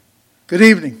Good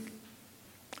evening.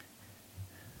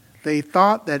 They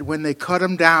thought that when they cut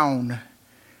him down,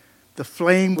 the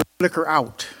flame would flicker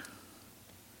out.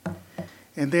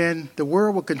 And then the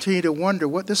world would continue to wonder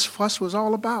what this fuss was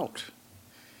all about.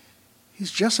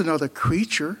 He's just another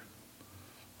creature,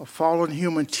 a fallen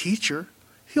human teacher.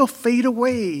 He'll fade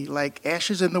away like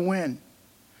ashes in the wind.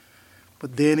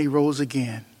 But then he rose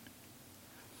again.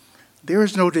 There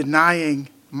is no denying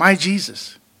my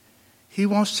Jesus. He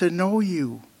wants to know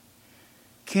you.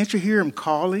 Can't you hear him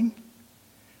calling?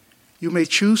 You may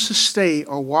choose to stay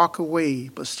or walk away,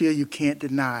 but still you can't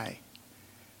deny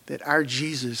that our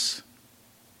Jesus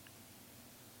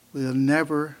will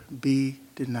never be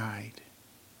denied.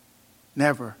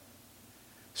 Never.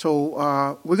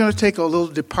 So we're going to take a little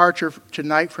departure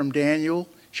tonight from Daniel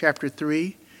chapter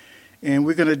 3, and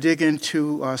we're going to dig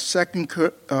into 2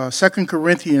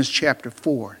 Corinthians chapter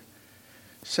 4.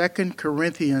 2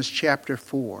 Corinthians chapter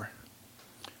 4.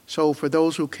 So for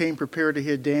those who came prepared to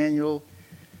hear Daniel,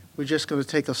 we're just going to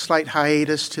take a slight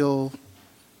hiatus till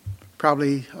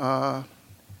probably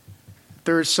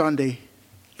third Sunday,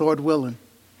 Lord willing.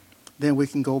 Then we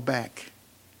can go back.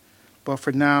 But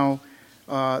for now,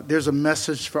 there's a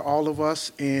message for all of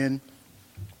us. And,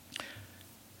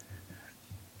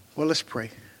 well, let's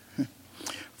pray.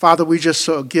 Father, we just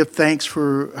give thanks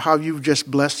for how you've just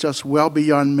blessed us well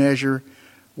beyond measure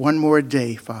one more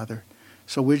day, Father.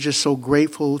 So we're just so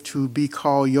grateful to be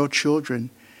called your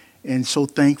children and so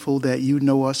thankful that you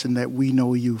know us and that we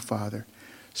know you, Father.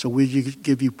 So we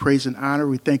give you praise and honor.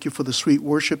 We thank you for the sweet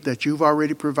worship that you've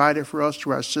already provided for us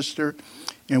through our sister.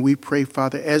 And we pray,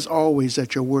 Father, as always,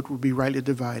 that your word will be rightly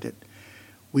divided.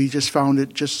 We just found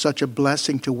it just such a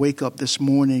blessing to wake up this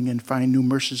morning and find new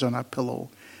mercies on our pillow,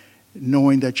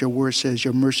 knowing that your word says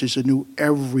your mercies are new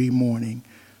every morning.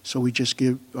 So we just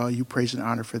give you praise and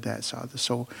honor for that, Father.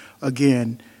 So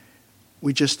again,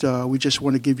 we just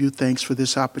want to give you thanks for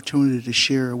this opportunity to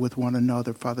share with one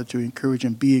another, Father, to encourage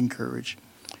and be encouraged,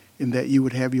 and that you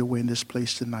would have your way in this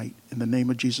place tonight. In the name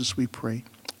of Jesus, we pray.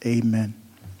 Amen.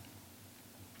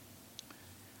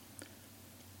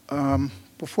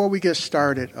 Before we get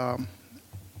started,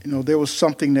 there was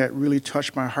something that really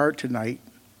touched my heart tonight,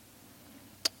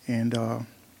 and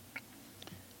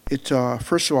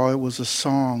first of all, it was a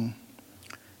song.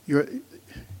 You're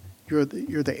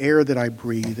the air that I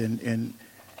breathe, and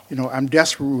I'm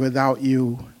desperate without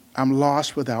you. I'm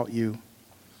lost without you.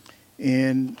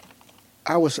 And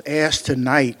I was asked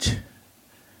tonight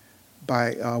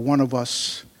by one of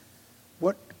us,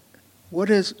 what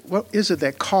is it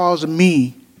that caused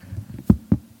me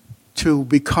to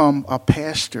become a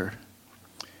pastor?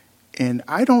 And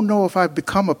I don't know if I've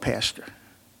become a pastor,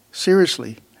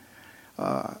 seriously,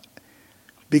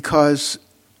 because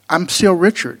I'm still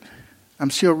Richard. And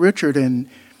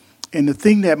the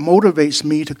thing that motivates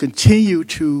me to continue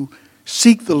to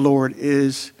seek the Lord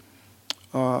is,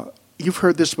 you've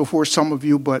heard this before, some of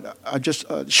you, but just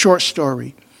a short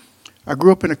story. I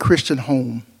grew up in a Christian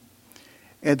home.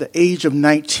 At the age of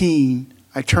 19,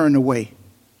 I turned away.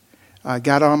 I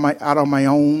got out on my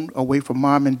own, away from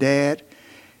mom and dad,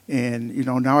 and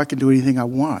now I can do anything I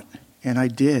want. And I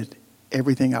did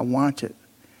everything I wanted,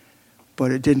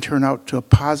 but it didn't turn out to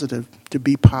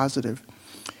be positive.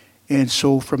 And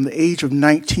so from the age of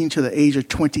 19 to the age of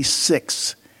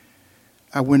 26,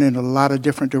 I went in a lot of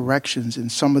different directions,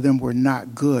 and some of them were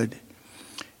not good.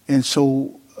 And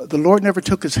so the Lord never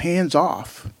took his hands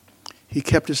off. He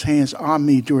kept his hands on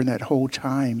me during that whole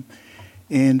time,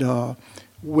 and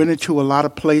went into a lot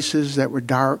of places that were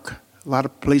dark, a lot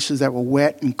of places that were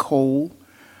wet and cold,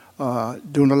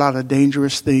 doing a lot of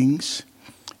dangerous things.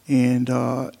 And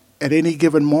at any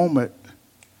given moment,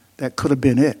 that could have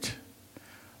been it.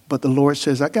 But the Lord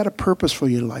says, I got a purpose for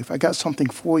your life. I got something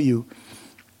for you.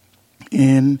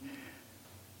 And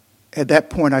at that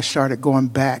point, I started going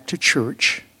back to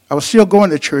church. I was still going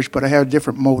to church, but I had a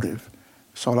different motive.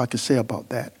 That's all I can say about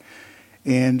that.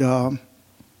 And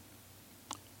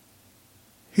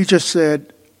he just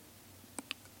said,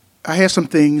 I had some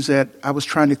things that I was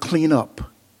trying to clean up.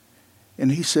 And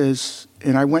he says,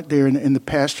 and I went there, and the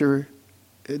pastor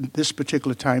at this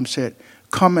particular time said,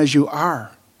 come as you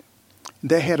are.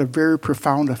 That had a very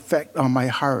profound effect on my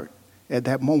heart at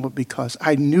that moment, because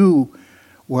I knew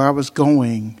where I was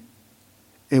going,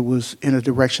 it was in a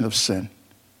direction of sin.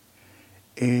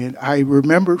 And I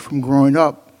remembered from growing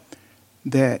up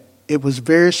that it was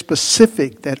very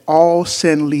specific that all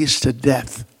sin leads to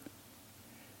death.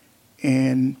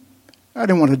 And I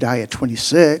didn't want to die at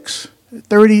 26,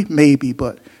 30 maybe,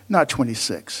 but not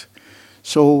 26.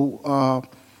 So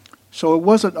it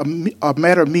wasn't a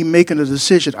matter of me making a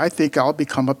decision. I think I'll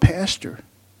become a pastor.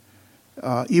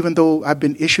 Even though I've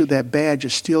been issued that badge, it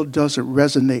still doesn't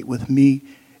resonate with me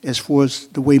as far as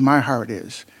the way my heart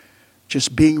is.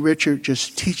 Just being Richard,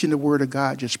 just teaching the Word of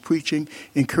God, just preaching,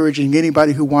 encouraging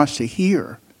anybody who wants to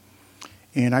hear.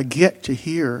 And I get to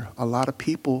hear a lot of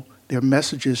people, their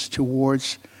messages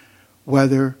towards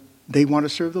whether they want to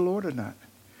serve the Lord or not.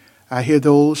 I hear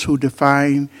those who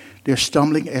define their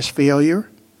stumbling as failure.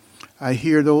 I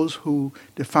hear those who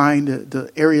define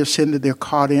the area of sin that they're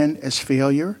caught in as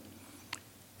failure.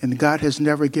 And God has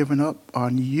never given up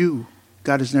on you.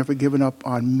 God has never given up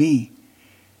on me.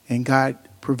 And God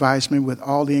provides me with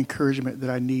all the encouragement that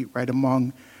I need right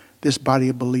among this body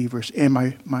of believers and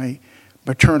my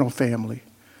maternal family.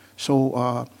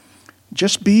 So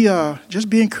just be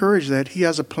encouraged that He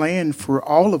has a plan for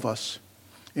all of us.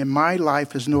 And my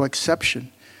life is no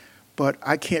exception. But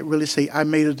I can't really say I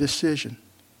made a decision.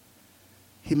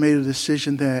 He made a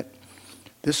decision that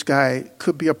this guy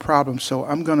could be a problem, so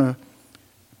I'm going to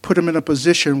put him in a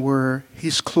position where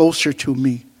he's closer to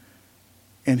me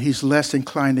and he's less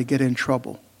inclined to get in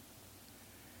trouble.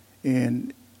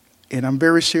 And I'm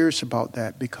very serious about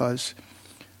that, because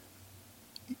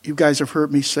you guys have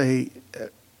heard me say,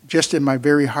 just in my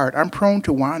very heart, I'm prone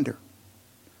to wander.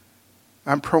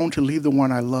 I'm prone to leave the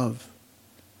one I love,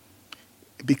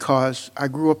 because I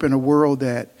grew up in a world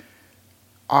that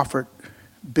offered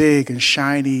big and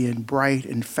shiny and bright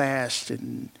and fast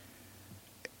and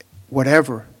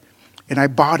whatever. And I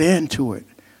bought into it.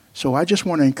 So I just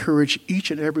want to encourage each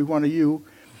and every one of you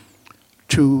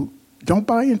to don't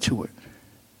buy into it.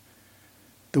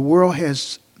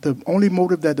 The only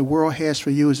motive that the world has for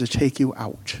you is to take you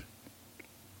out.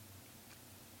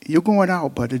 You're going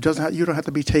out, but you don't have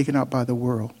to be taken out by the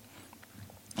world.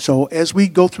 So as we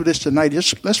go through this tonight,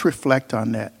 let's reflect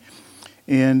on that.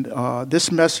 And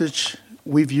this message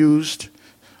we've used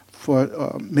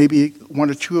for maybe one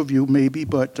or two of you, maybe,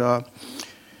 but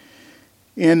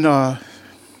in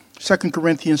 2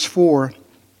 Corinthians 4,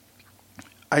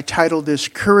 I titled this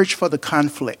Courage for the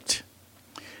Conflict.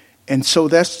 And so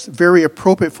that's very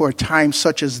appropriate for a time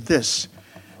such as this,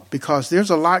 because there's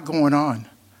a lot going on,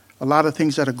 a lot of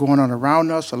things that are going on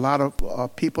around us. A lot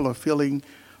of people are feeling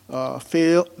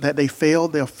that they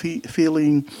failed. They're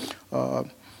feeling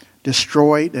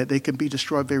destroyed, that they can be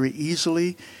destroyed very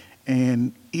easily.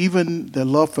 And even the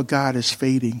love for God is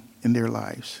fading in their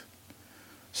lives.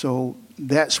 So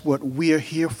that's what we are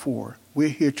here for. We're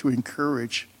here to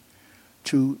encourage,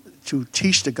 to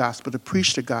teach the gospel, to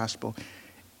preach the gospel,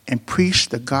 and preach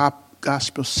the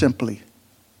gospel simply.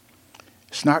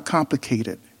 It's not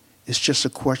complicated. It's just a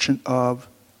question of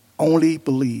only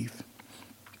believe.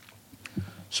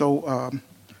 So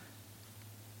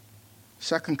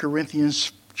 2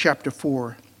 Corinthians chapter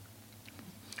 4.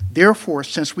 Therefore,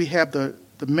 since we have the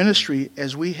ministry,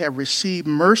 as we have received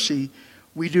mercy,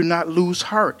 we do not lose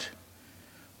heart.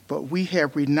 But we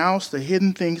have renounced the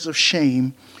hidden things of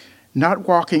shame, not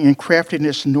walking in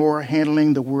craftiness nor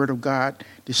handling the word of God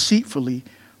deceitfully,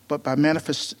 but by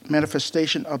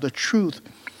manifestation of the truth,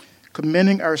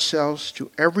 commending ourselves to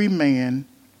every man's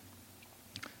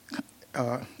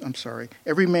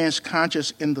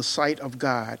conscience in the sight of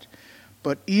God.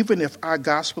 But even if our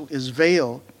gospel is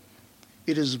veiled,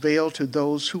 it is veiled to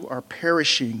those who are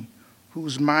perishing,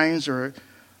 whose minds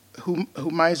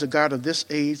the God of this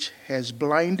age has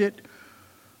blinded,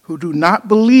 who do not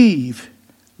believe,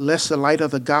 lest the light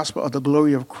of the gospel of the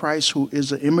glory of Christ, who is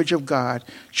the image of God,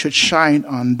 should shine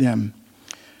on them.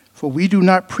 For we do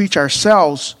not preach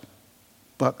ourselves,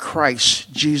 but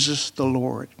Christ, Jesus the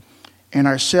Lord, and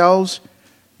ourselves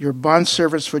your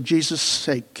bondservants for Jesus'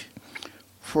 sake.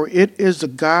 For it is the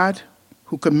God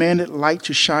who commanded light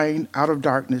to shine out of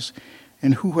darkness,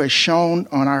 and who has shone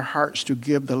on our hearts to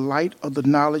give the light of the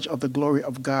knowledge of the glory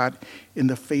of God in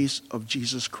the face of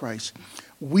Jesus Christ.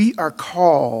 We are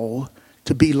called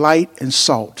to be light and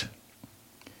salt.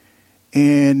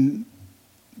 And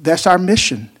that's our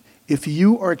mission. If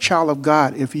you are a child of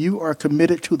God, if you are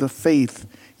committed to the faith,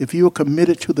 if you are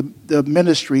committed to the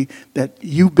ministry that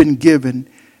you've been given,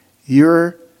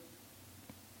 your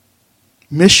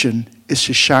mission is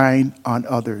to shine on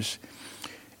others.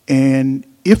 And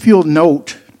if you'll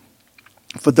note,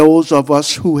 for those of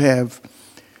us who have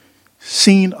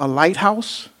seen a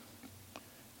lighthouse,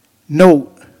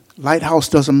 note, lighthouse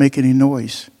doesn't make any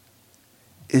noise.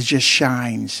 It just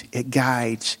shines. It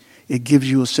guides. It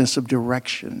gives you a sense of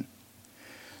direction.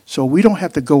 So we don't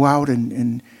have to go out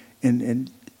and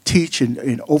teach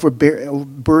and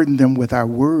overburden them with our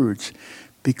words,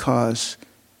 because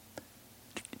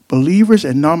believers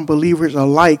and non-believers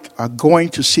alike are going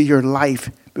to see your life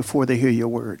before they hear your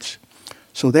words.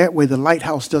 So that way the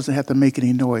lighthouse doesn't have to make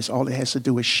any noise. All it has to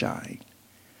do is shine.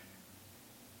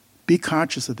 Be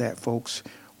conscious of that, folks.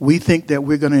 We think that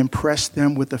we're going to impress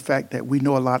them with the fact that we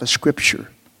know a lot of scripture.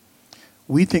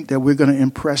 We think that we're going to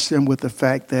impress them with the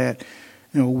fact that,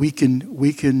 we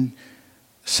can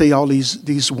say all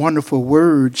these wonderful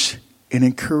words and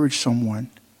encourage someone.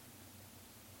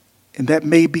 And that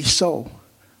may be so.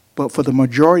 But for the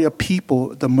majority of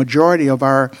people, the majority of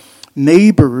our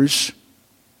neighbors,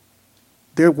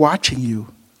 they're watching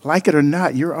you. Like it or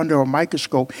not, you're under a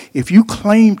microscope. If you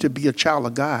claim to be a child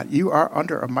of God, you are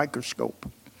under a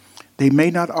microscope. They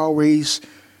may not always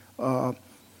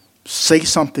say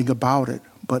something about it,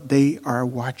 but they are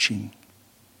watching.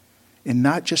 And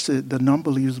not just the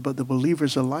non-believers, but the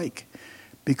believers alike.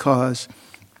 Because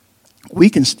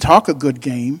we can talk a good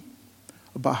game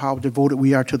about how devoted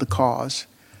we are to the cause,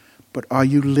 but are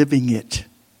you living it?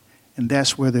 And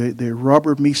that's where the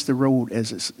rubber meets the road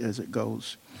as it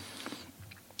goes.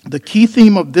 The key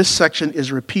theme of this section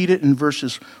is repeated in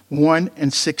verses 1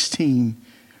 and 16.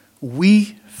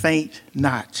 We faint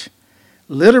not.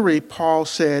 Literally, Paul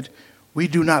said, we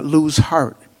do not lose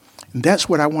heart. And that's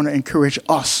what I want to encourage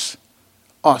us,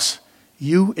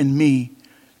 you and me,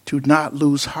 to not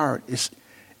lose heart.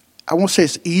 I won't say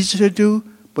it's easy to do,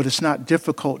 but it's not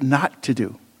difficult not to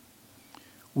do.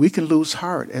 We can lose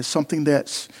heart at something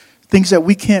things that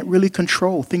we can't really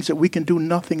control, things that we can do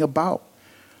nothing about.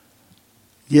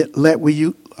 Yet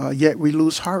we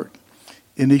lose heart.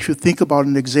 And if you think about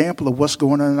an example of what's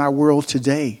going on in our world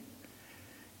today,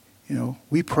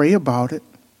 we pray about it,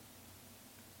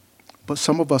 but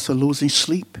some of us are losing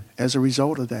sleep as a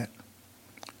result of that.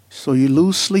 So you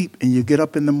lose sleep and you get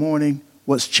up in the morning,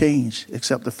 what's changed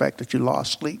except the fact that you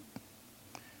lost sleep?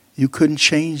 You couldn't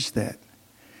change that.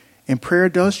 And prayer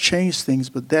does change things,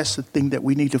 but that's the thing that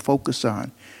we need to focus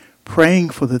on, praying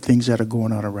for the things that are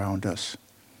going on around us.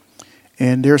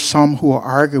 And there's some who are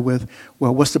arguing with,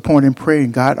 well, what's the point in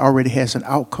praying? God already has an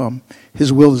outcome.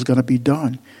 His will is going to be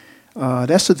done.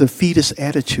 That's a defeatist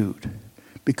attitude,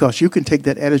 because you can take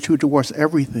that attitude towards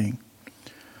everything.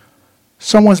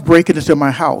 Someone's breaking into my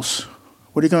house.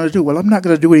 What are you going to do? Well, I'm not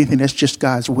going to do anything. That's just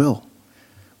God's will.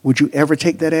 Would you ever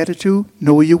take that attitude?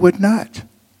 No, you would not.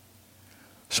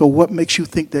 So what makes you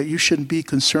think that you shouldn't be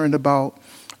concerned about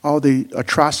all the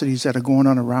atrocities that are going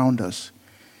on around us?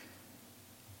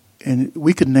 And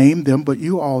we could name them, but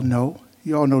you all know.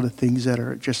 You all know the things that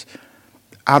are just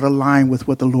out of line with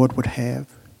what the Lord would have.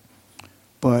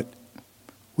 But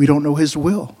we don't know his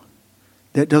will.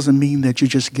 That doesn't mean that you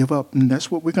just give up. And that's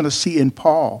what we're going to see in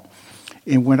Paul.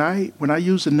 And when I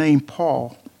use the name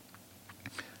Paul,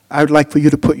 I would like for you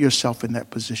to put yourself in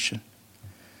that position.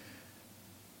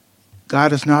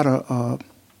 God is not a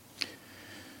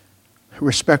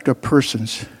respecter of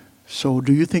persons. So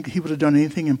do you think he would have done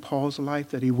anything in Paul's life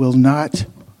that he will not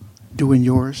do in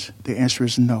yours? The answer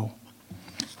is no.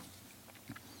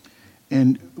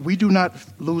 And we do not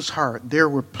lose heart. There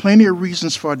were plenty of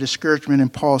reasons for discouragement in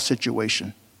Paul's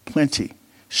situation. Plenty.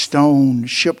 Stoned,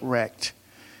 shipwrecked,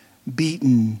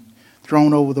 beaten,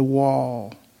 thrown over the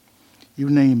wall. You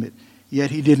name it.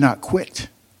 Yet he did not quit.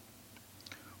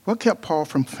 What kept Paul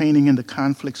from fainting in the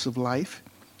conflicts of life?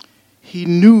 He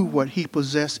knew what he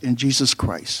possessed in Jesus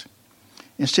Christ.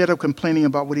 Instead of complaining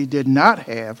about what he did not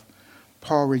have,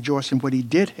 Paul rejoiced in what he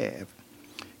did have.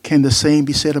 Can the same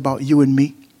be said about you and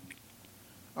me?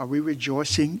 Are we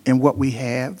rejoicing in what we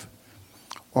have,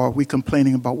 or are we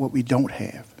complaining about what we don't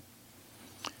have?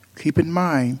 Keep in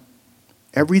mind,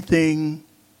 everything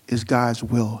is God's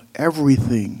will.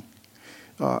 Everything.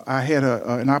 I had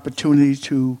an opportunity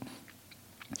to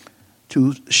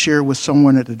share with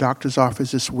someone at the doctor's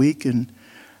office this week, and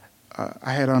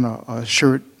I had on a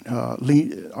shirt,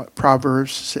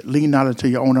 Proverbs said, lean not into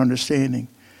your own understanding.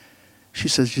 She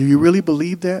says, do you really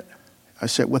believe that? I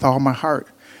said, with all my heart.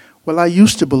 Well, I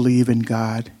used to believe in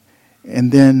God,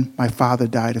 and then my father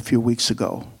died a few weeks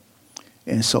ago.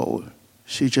 And so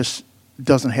she just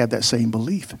doesn't have that same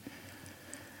belief.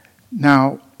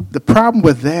 Now, the problem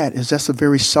with that is that's a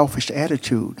very selfish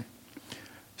attitude.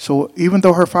 So even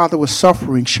though her father was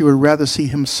suffering, she would rather see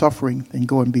him suffering than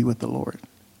go and be with the Lord.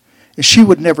 And she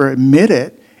would never admit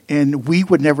it, and we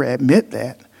would never admit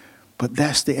that, but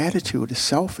that's the attitude. It's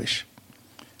selfish.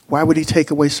 Why would he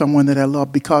take away someone that I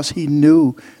love? Because he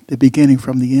knew the beginning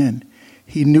from the end.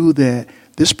 He knew that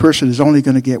this person is only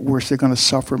going to get worse. They're going to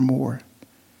suffer more.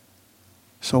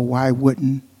 So why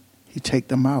wouldn't he take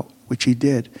them out, which he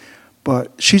did?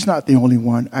 But she's not the only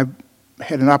one. I've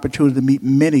had an opportunity to meet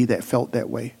many that felt that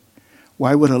way.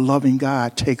 Why would a loving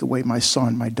God take away my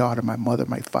son, my daughter, my mother,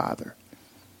 my father,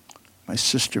 my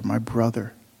sister, my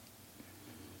brother?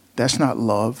 That's not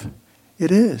love.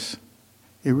 It is.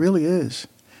 It really is.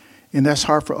 And that's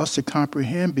hard for us to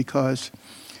comprehend because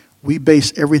We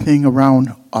base everything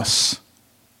around us.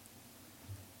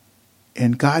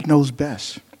 And God knows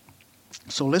best.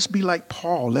 So let's be like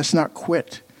Paul. Let's not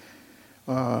quit.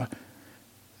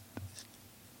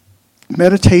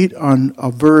 Meditate on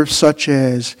a verse such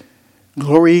as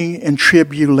glorying in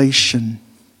tribulation.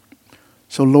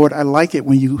 So, Lord, I like it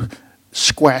when you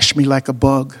squash me like a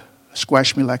bug,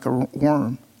 squash me like a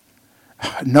worm.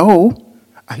 No,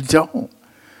 I don't.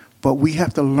 But we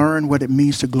have to learn what it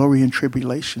means to glory in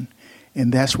tribulation.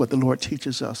 And that's what the Lord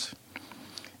teaches us.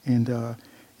 And,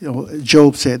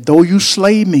 Job said, though you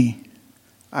slay me,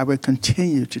 I will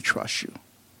continue to trust you.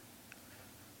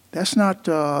 That's not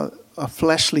a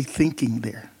fleshly thinking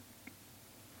there.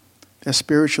 That's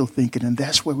spiritual thinking, and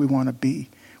that's where we want to be.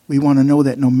 We want to know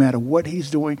that no matter what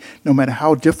he's doing, no matter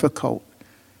how difficult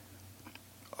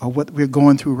or what we're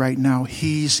going through right now,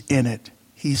 he's in it.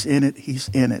 He's in it. He's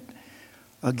in it.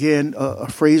 Again, a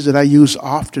phrase that I use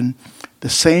often, the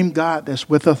same God that's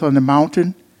with us on the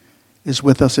mountain is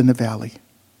with us in the valley.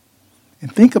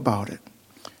 And think about it.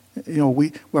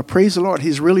 Well, praise the Lord.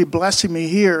 He's really blessing me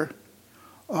here.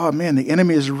 Oh, man, the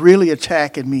enemy is really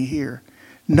attacking me here.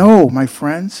 No, my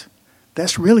friends,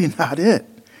 that's really not it.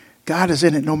 God is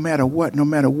in it no matter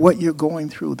what you're going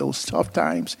through, those tough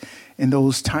times and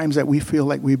those times that we feel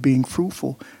like we're being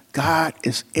fruitful. God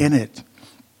is in it.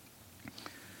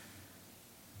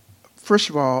 First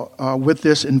of all, with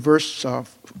this in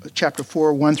chapter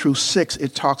 4, 1 through 6,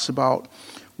 it talks about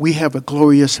we have a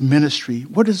glorious ministry.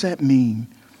 What does that mean?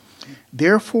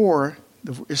 Therefore,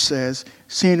 it says,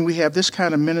 seeing we have this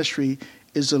kind of ministry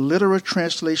is a literal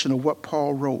translation of what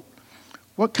Paul wrote.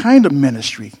 What kind of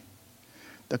ministry?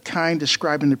 The kind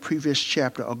described in the previous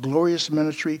chapter, a glorious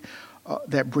ministry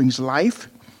that brings life,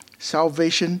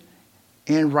 salvation,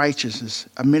 and righteousness,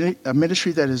 a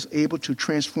ministry that is able to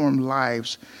transform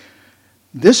lives.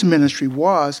 This ministry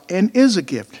was and is a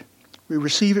gift. We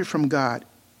receive it from God.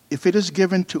 If it is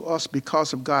given to us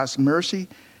because of God's mercy,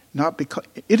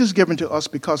 it is given to us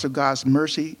because of God's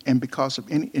mercy and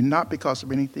not because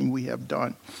of anything we have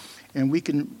done. And we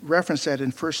can reference that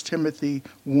in 1 Timothy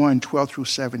 1, 12 through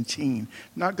 17.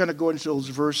 I'm not going to go into those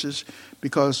verses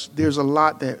because there's a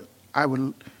lot that I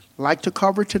would like to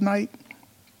cover tonight.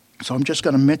 So I'm just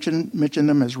going to mention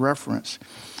them as reference.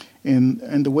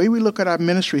 And the way we look at our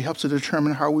ministry helps to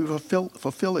determine how we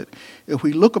fulfill it. If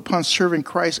we look upon serving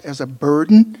Christ as a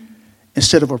burden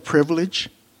instead of a privilege,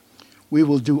 we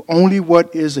will do only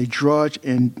what is a drudge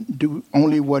and do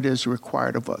only what is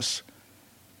required of us.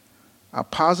 Our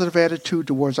positive attitude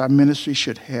towards our ministry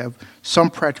should have some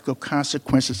practical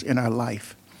consequences in our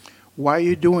life. Why are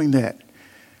you doing that?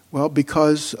 Well,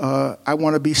 because I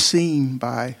want to be seen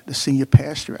by the senior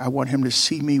pastor. I want him to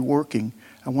see me working.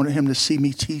 I want him to see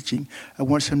me teaching. I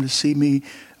want him to see me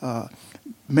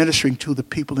ministering to the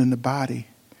people in the body.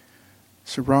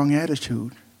 It's the wrong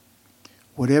attitude.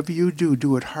 Whatever you do,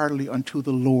 do it heartily unto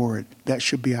the Lord. That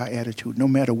should be our attitude, no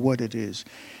matter what it is.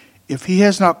 If he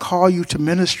has not called you to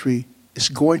ministry, it's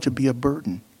going to be a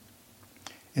burden.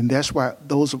 And that's why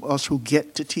those of us who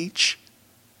get to teach,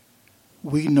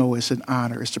 we know it's an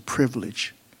honor, it's a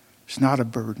privilege. It's not a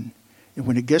burden. And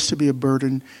when it gets to be a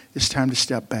burden, it's time to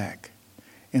step back.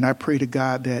 And I pray to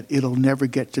God that it'll never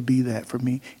get to be that for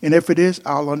me. And if it is,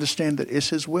 I'll understand that it's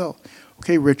his will.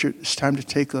 Okay, Richard, it's time to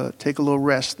take a little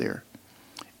rest there.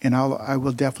 And I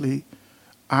will definitely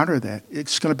honor that.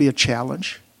 It's going to be a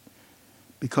challenge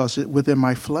because within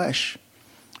my flesh,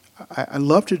 I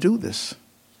love to do this.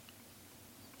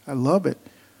 I love it.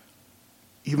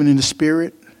 Even in the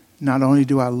spirit, not only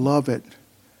do I love it,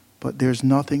 but there's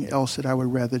nothing else that I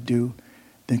would rather do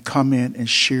than come in and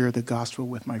share the gospel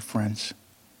with my friends.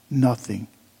 Nothing.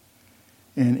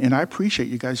 And I appreciate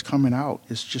you guys coming out.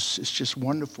 It's just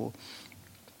wonderful.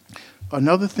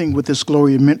 Another thing with this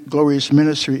glorious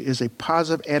ministry is a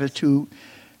positive attitude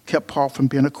kept Paul from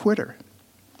being a quitter.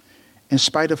 In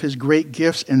spite of his great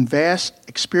gifts and vast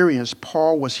experience,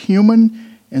 Paul was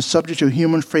human and subject to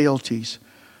human frailties.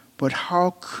 But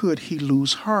how could he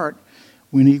lose heart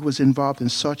when he was involved in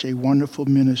such a wonderful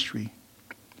ministry?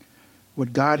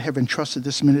 Would God have entrusted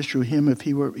this ministry to him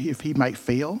if he might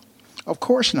fail? Of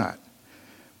course not.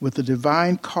 With the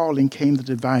divine calling came the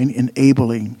divine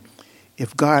enabling.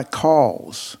 If God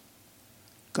calls,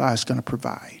 God's going to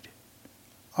provide.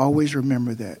 Always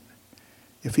remember that.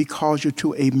 If he calls you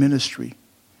to a ministry,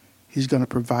 he's going to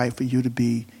provide for you to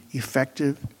be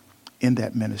effective in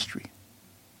that ministry.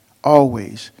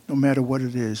 Always, no matter what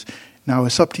it is. Now,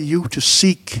 it's up to you to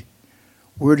seek.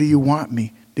 Where do you want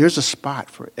me? There's a spot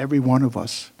for every one of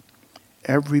us.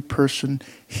 Every person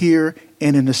here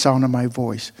and in the sound of my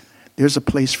voice. There's a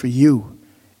place for you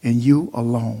and you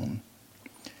alone.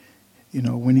 You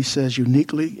know, when he says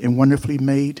uniquely and wonderfully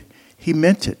made, he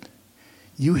meant it.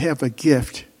 You have a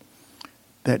gift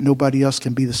that nobody else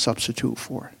can be the substitute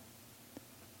for.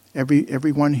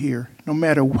 Everyone here, no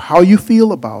matter how you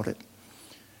feel about it,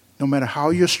 no matter how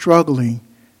you're struggling,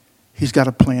 he's got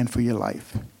a plan for your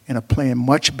life, and a plan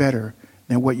much better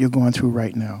than what you're going through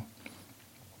right now.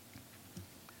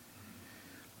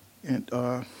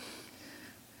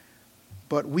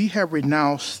 But we have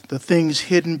renounced the things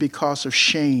hidden because of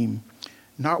shame,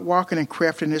 not walking in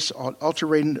craftiness or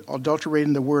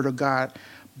adulterating the word of God,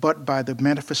 but by the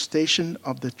manifestation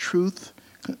of the truth,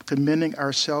 commending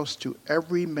ourselves to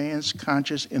every man's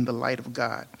conscience in the light of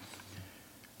God.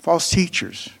 False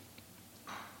teachers.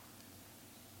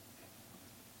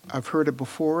 I've heard it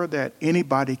before that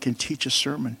anybody can teach a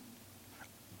sermon.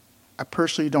 I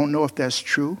personally don't know if that's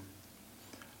true,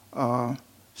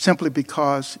 simply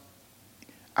because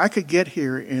I could get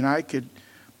here and I could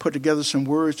put together some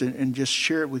words and just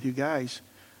share it with you guys,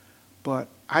 but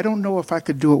I don't know if I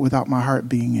could do it without my heart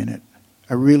being in it.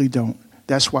 I really don't.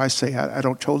 That's why I say I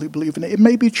don't totally believe in it. It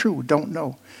may be true, don't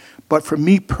know. But for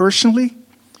me personally,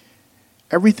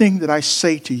 everything that I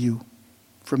say to you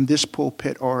from this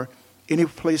pulpit or any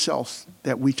place else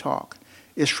that we talk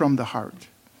is from the heart.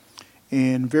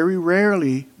 And very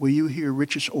rarely will you hear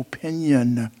Richard's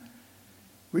opinion.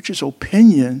 Richard's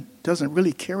opinion doesn't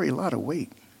really carry a lot of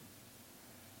weight.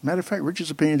 Matter of fact,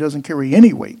 Richard's opinion doesn't carry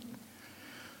any weight.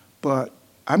 But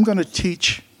I'm going to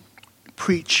teach,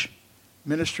 preach,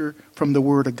 minister from the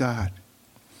Word of God.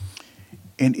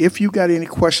 And if you got any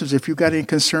questions, if you got any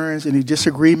concerns, any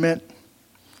disagreement,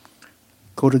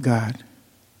 go to God.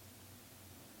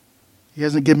 He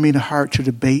hasn't given me the heart to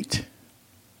debate.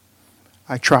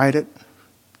 I tried it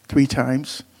 3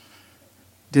 times.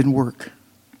 Didn't work.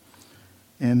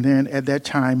 And then at that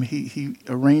time, he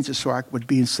arranged it so I would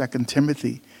be in 2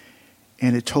 Timothy.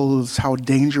 And it told us how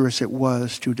dangerous it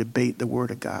was to debate the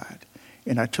Word of God.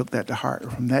 And I took that to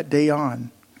heart. From that day on,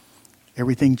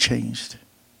 everything changed.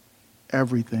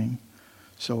 Everything.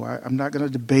 So I'm not going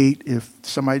to debate if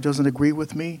somebody doesn't agree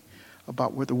with me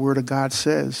about what the Word of God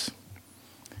says.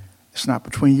 It's not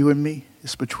between you and me.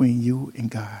 It's between you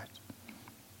and God.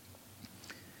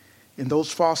 And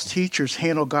those false teachers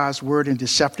handle God's Word in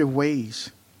deceptive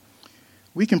ways.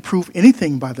 We can prove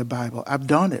anything by the Bible. I've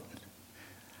done it.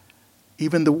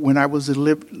 Even when I was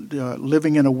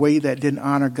living in a way that didn't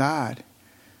honor God,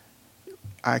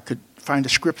 I could find a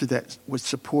scripture that would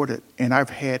support it. And I've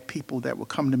had people that would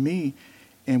come to me,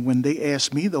 and when they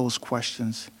asked me those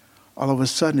questions, all of a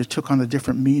sudden it took on a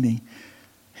different meaning.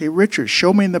 Hey, Richard,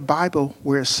 show me in the Bible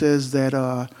where it says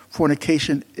that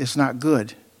fornication is not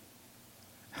good.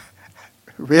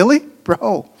 Really?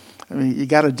 Bro, I mean, you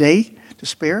got a day to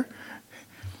spare?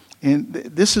 And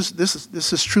this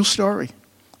is true story.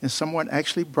 And someone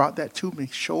actually brought that to me,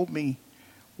 showed me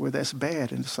where that's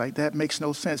bad. And it's like, that makes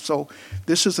no sense. So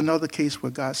this is another case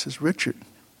where God says, Richard,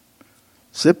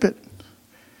 zip it.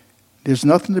 There's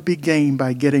nothing to be gained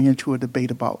by getting into a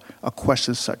debate about a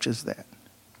question such as that.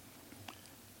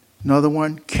 Another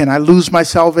one, can I lose my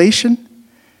salvation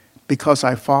because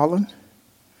I've fallen?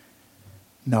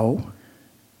 No,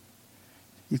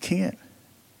 you can't.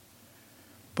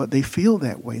 But they feel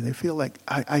that way. They feel like,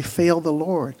 I failed the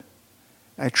Lord.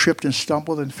 I tripped and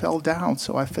stumbled and fell down,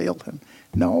 so I failed him.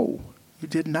 No, you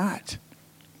did not.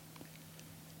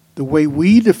 The way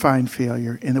we define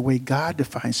failure and the way God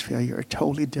defines failure are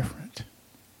totally different.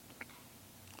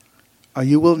 Are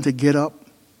you willing to get up,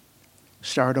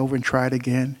 start over, and try it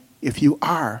again? If you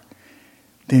are,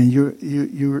 then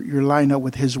you're lined up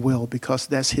with his will, because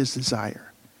that's his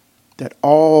desire, that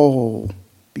all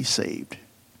be saved,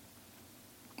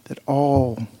 that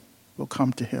all will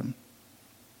come to him.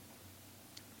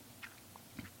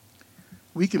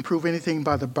 We can prove anything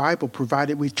by the Bible,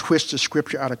 provided we twist the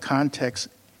scripture out of context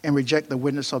and reject the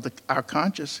witness of our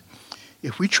conscience.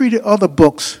 If we treated other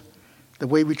books the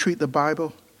way we treat the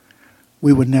Bible,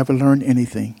 we would never learn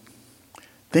anything.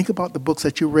 Think about the books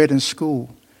that you read in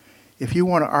school. If you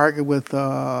want to argue with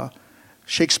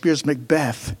Shakespeare's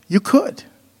Macbeth, you could.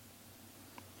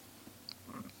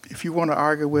 If you want to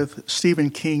argue with Stephen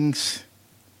King's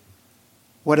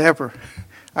whatever,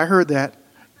 I heard that.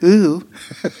 Ooh.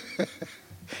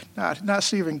 Not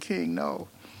Stephen King, no.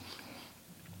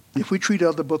 If we treat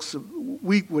other books,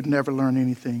 we would never learn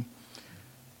anything.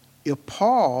 If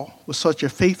Paul was such a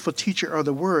faithful teacher of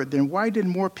the word, then why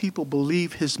didn't more people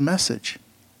believe his message?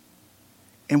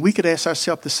 And we could ask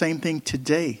ourselves the same thing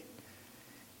today.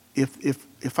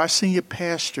 If our senior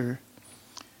pastor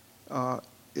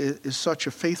is such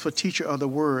a faithful teacher of the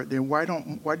word, then why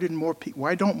don't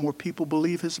more people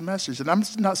believe his message? And I'm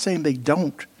not saying they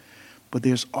don't, But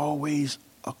there's always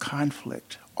a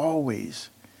conflict, always.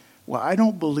 Well, I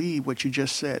don't believe what you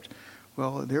just said.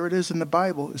 Well, there it is in the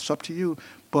Bible. It's up to you.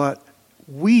 But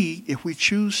we, if we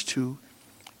choose to,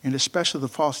 and especially the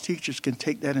false teachers, can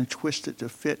take that and twist it to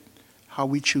fit how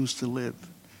we choose to live.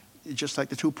 Just like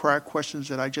the two prior questions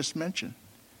that I just mentioned.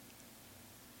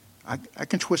 I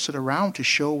can twist it around to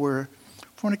show where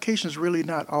fornication is really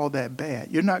not all that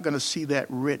bad. You're not going to see that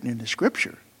written in the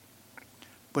Scripture.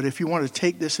 But if you want to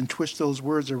take this and twist those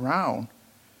words around,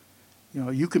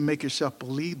 you can make yourself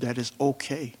believe that it's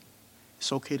okay.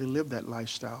 It's okay to live that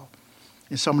lifestyle.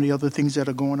 And so many other things that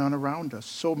are going on around us.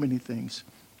 So many things.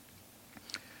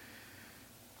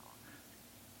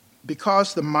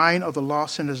 Because the mind of the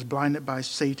lost sinner is blinded by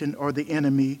Satan or the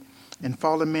enemy, and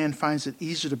fallen man finds it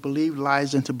easier to believe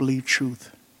lies than to believe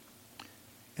truth.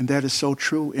 And that is so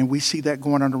true. And we see that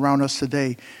going on around us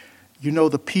today.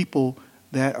 The people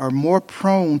that are more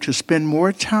prone to spend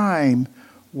more time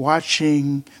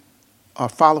watching or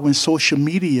following social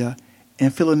media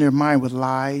and filling their mind with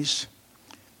lies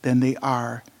than they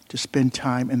are to spend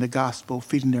time in the gospel,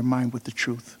 feeding their mind with the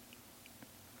truth.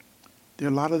 There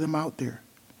are a lot of them out there.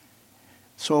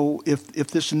 So if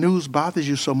this news bothers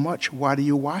you so much, why do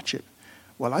you watch it?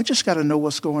 Well, I just got to know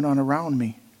what's going on around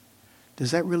me. Does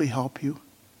that really help you?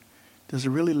 Does it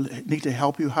really need to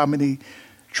help you how many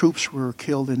troops were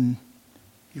killed in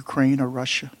Ukraine or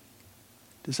Russia?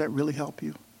 Does that really help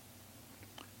you?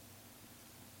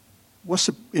 What's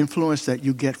the influence that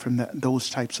you get from those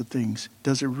types of things?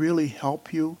 Does it really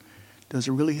help you? Does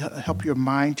it really help your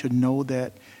mind to know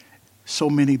that so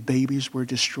many babies were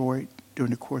destroyed during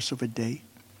the course of a day?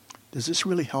 Does this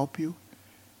really help you?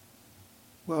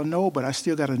 Well, no, but I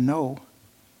still got to know.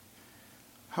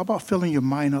 How about filling your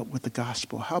mind up with the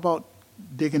gospel? How about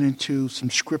digging into some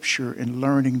scripture and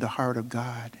learning the heart of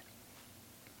God?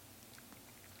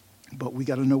 But we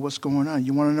got to know what's going on.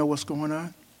 You want to know what's going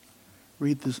on?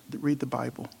 Read the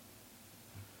Bible.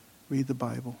 Read the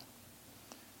Bible.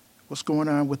 What's going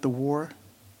on with the war?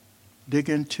 Dig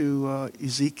into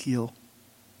Ezekiel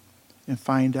and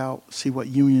find out, see what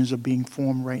unions are being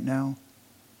formed right now.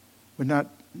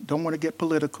 Don't want to get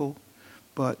political,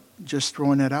 but just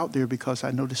throwing that out there because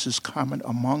I know this is common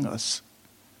among us.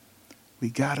 We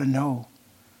got to know.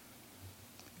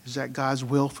 Is that God's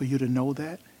will for you to know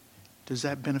that? Does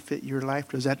that benefit your life?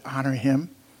 Does that honor him?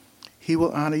 He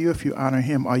will honor you if you honor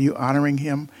him. Are you honoring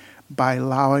him by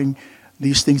allowing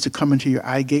these things to come into your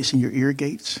eye gates and your ear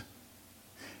gates?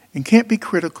 And can't be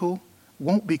critical,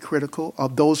 won't be critical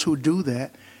of those who do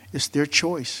that. It's their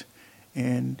choice.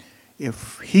 And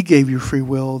if he gave you free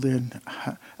will, then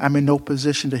I'm in no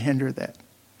position to hinder that.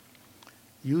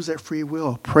 Use that free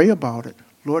will. Pray about it.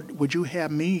 Lord, would you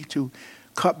have me to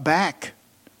cut back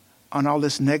on all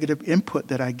this negative input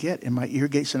that I get in my ear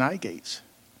gates and eye gates?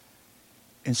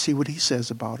 And see what he says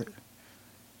about it.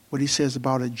 What he says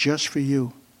about it just for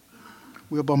you.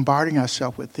 We're bombarding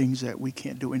ourselves with things that we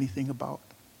can't do anything about.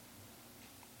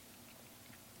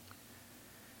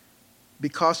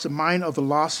 Because the mind of the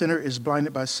lost sinner is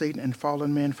blinded by Satan, and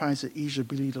fallen man finds it easier to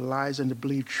believe the lies than to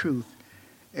believe truth.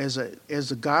 As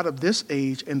the God of this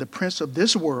age and the prince of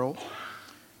this world,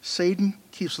 Satan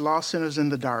keeps lost sinners in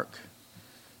the dark.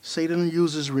 Satan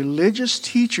uses religious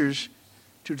teachers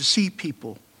to deceive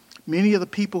people. Many of the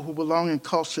people who belong in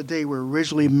cults today were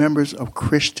originally members of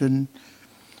Christian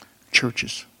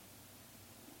churches.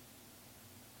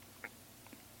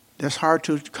 That's hard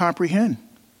to comprehend.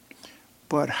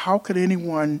 But how could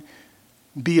anyone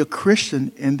be a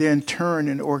Christian and then turn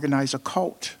and organize a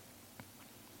cult?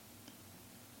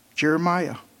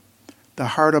 Jeremiah, the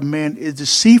heart of man is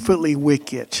deceitfully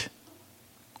wicked.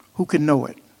 Who can know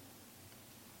it?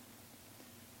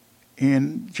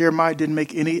 And Jeremiah didn't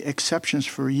make any exceptions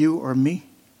for you or me.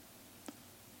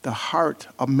 The heart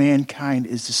of mankind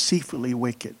is deceitfully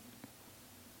wicked.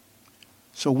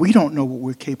 So we don't know what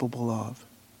we're capable of.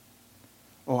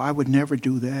 Oh, I would never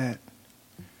do that.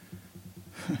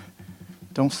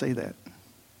 Don't say that.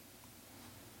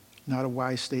 Not a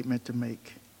wise statement to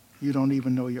make. You don't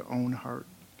even know your own heart.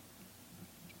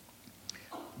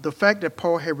 The fact that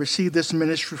Paul had received this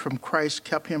ministry from Christ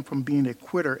kept him from being a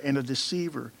quitter and a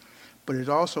deceiver, but it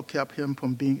also kept him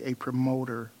from being a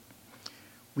promoter.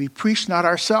 We preach not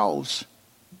ourselves,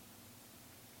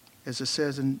 as it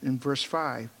says in verse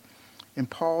 5. And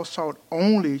Paul sought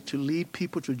only to lead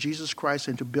people to Jesus Christ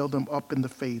and to build them up in the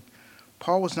faith.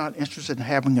 Paul was not interested in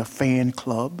having a fan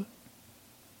club.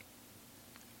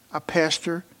 A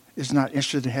pastor is not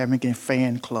interested in having a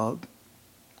fan club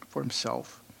for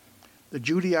himself. The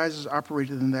Judaizers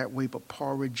operated in that way, but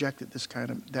Paul rejected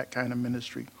that kind of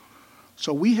ministry.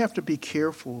 So we have to be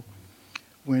careful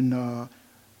when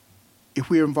if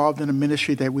we're involved in a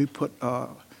ministry, that we put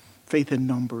faith in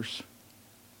numbers.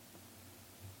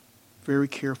 Very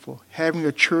careful. Having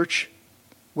a church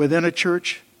within a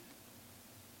church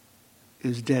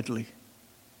is deadly.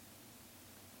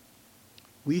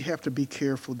 We have to be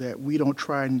careful that we don't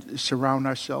try and surround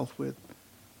ourselves with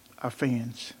our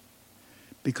fans,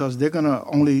 because they're going to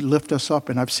only lift us up.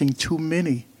 And I've seen too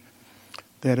many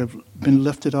that have been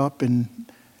lifted up and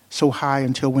so high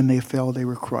until when they fell, they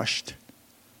were crushed.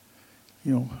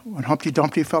 You know, when Humpty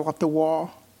Dumpty fell off the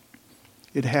wall,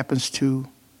 it happens to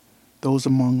those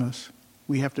among us.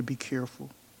 We have to be careful.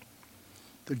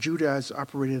 The Judaizers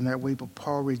operated in that way, but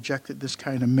Paul rejected this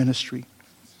kind of ministry.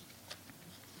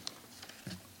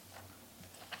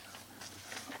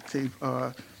 Okay,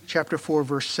 chapter 4,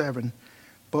 verse 7.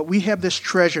 But we have this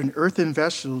treasure in earthen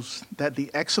vessels, that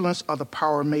the excellence of the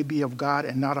power may be of God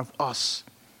and not of us.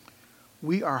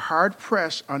 We are hard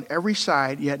pressed on every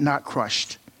side, yet not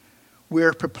crushed. We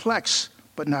are perplexed,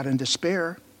 but not in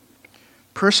despair.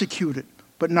 Persecuted,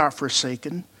 but not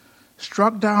forsaken.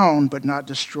 Struck down, but not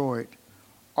destroyed.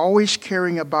 Always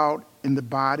carrying about in the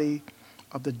body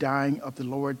of the dying of the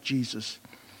Lord Jesus,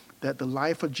 that the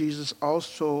life of Jesus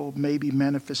also may be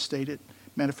manifested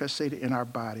in our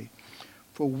body.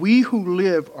 For we who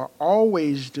live are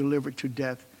always delivered to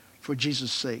death for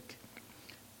Jesus' sake,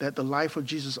 that the life of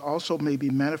Jesus also may be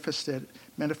manifested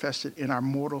in our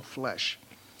mortal flesh.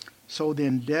 So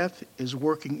then death is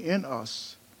working in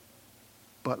us,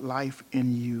 but life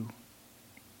in you.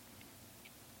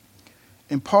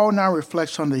 And Paul now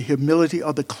reflects on the humility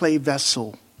of the clay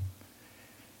vessel.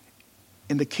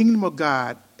 In the kingdom of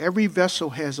God, every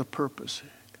vessel has a purpose.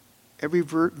 Every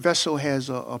vessel has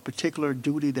a particular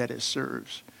duty that it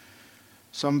serves.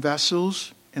 Some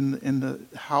vessels in the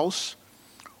house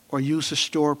are used to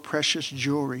store precious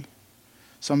jewelry.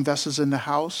 Some vessels in the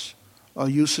house are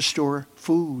used to store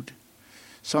food.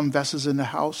 Some vessels in the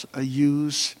house are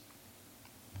used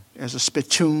as a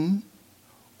spittoon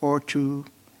or to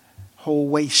hold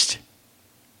waste.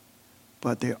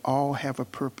 But they all have a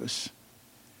purpose.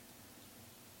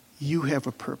 You have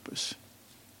a purpose.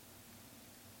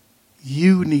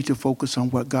 You need to focus on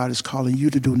what God is calling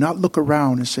you to do. Not look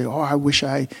around and say, oh, I wish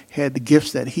I had the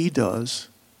gifts that he does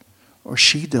or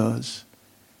she does.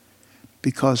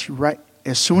 Because right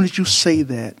as soon as you say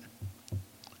that,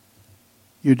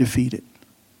 you're defeated.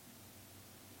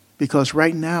 Because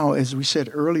right now, as we said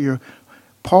earlier,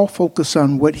 Paul focused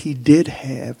on what he did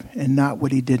have and not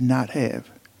what he did not have.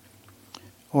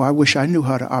 Oh, I wish I knew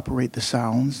how to operate the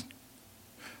sounds.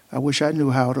 I wish I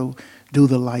knew how to do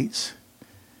the lights.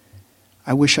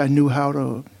 I wish I knew how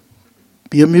to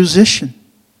be a musician.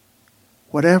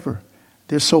 Whatever.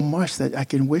 There's so much that I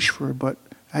can wish for, but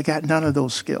I got none of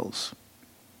those skills.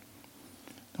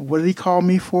 What did he call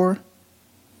me for?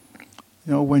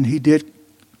 You know, when he did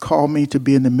call me to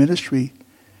be in the ministry,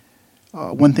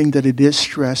 one thing that he did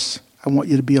stress, I want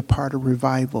you to be a part of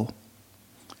revival.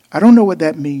 I don't know what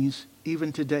that means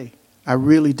even today. I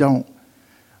really don't.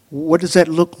 What does that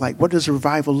look like? What does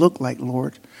revival look like,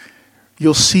 Lord?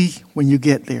 You'll see when you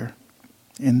get there.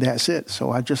 And that's it.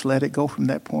 So I just let it go from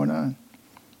that point on.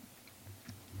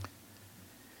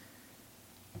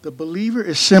 The believer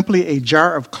is simply a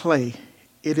jar of clay.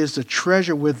 It is the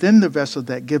treasure within the vessel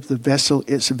that gives the vessel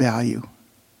its value.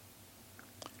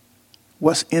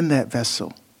 What's in that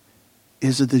vessel?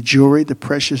 Is it the jewelry, the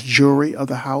precious jewelry of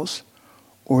the house,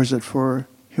 or is it for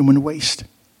human waste?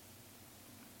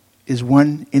 Is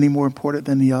one any more important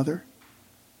than the other?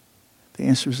 The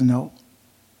answer is no.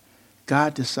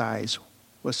 God decides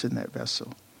what's in that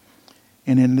vessel.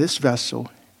 And in this vessel,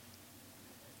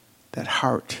 that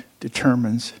heart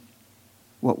determines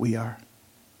what we are.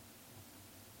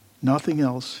 Nothing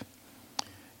else.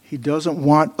 He doesn't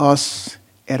want us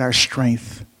at our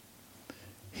strength.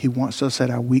 He wants us at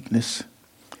our weakness.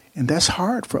 And that's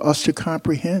hard for us to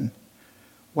comprehend.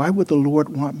 Why would the Lord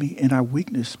want me in our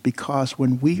weakness? Because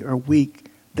when we are weak,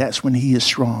 that's when he is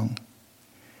strong.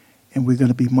 And we're going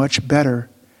to be much better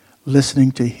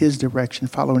listening to his direction,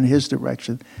 following his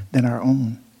direction than our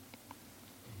own.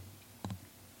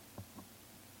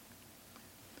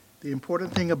 The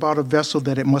important thing about a vessel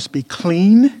that it must be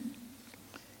clean,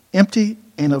 empty,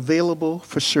 and available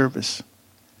for service.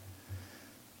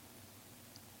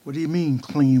 What do you mean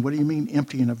clean? What do you mean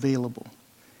empty and available?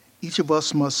 Each of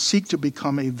us must seek to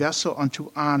become a vessel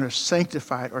unto honor,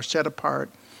 sanctified or set apart,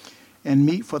 and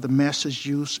meet for the master's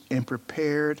use and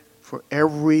prepared for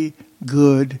every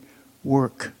good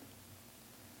work.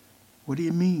 What do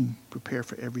you mean, prepare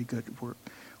for every good work?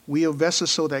 We are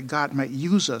vessels so that God might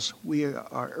use us. We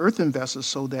are earthen vessels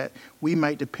so that we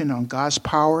might depend on God's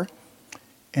power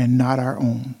and not our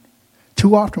own.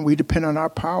 Too often we depend on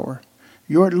our power.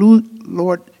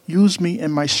 Lord, use me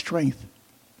in my strength.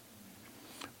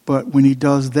 But when he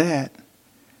does that,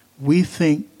 we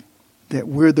think that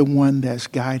we're the one that's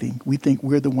guiding. We think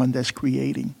we're the one that's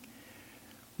creating.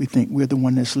 We think we're the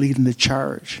one that's leading the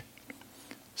charge.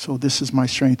 So this is my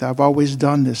strength. I've always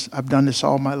done this. I've done this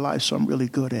all my life, so I'm really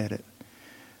good at it.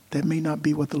 That may not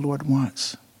be what the Lord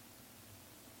wants.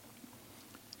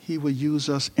 He will use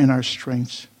us in our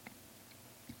strengths.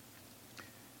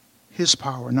 His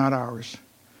power, not ours.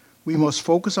 We must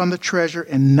focus on the treasure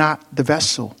and not the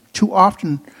vessel. Too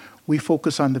often we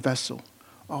focus on the vessel.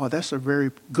 Oh, that's a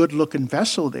very good-looking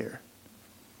vessel there.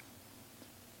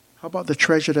 How about the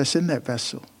treasure that's in that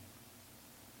vessel?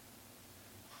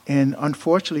 And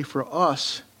unfortunately for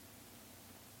us,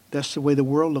 that's the way the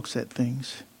world looks at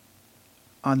things,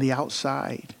 on the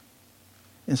outside.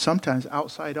 And sometimes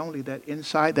outside only, that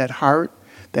inside, that heart,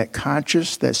 that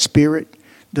conscience, that spirit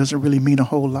doesn't really mean a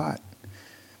whole lot.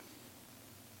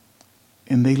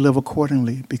 And they live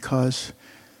accordingly because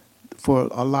for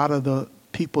a lot of the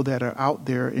people that are out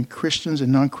there, and Christians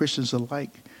and non-Christians alike,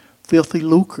 filthy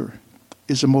lucre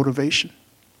is a motivation.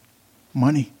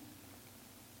 Money.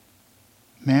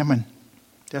 Mammon.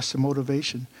 That's the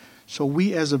motivation. So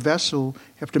we as a vessel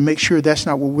have to make sure that's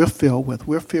not what we're filled with.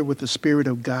 We're filled with the Spirit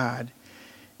of God.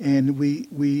 And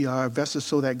we are vessels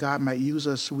so that God might use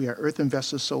us. We are earthen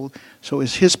vessels, so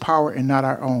it's his power and not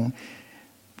our own.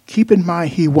 Keep in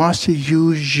mind, he wants to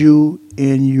use you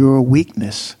in your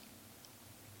weakness.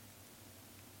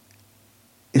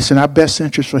 It's in our best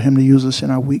interest for him to use us in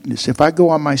our weakness. If I go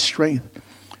on my strength,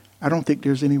 I don't think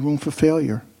there's any room for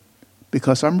failure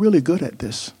because I'm really good at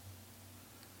this.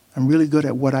 I'm really good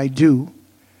at what I do,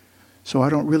 so I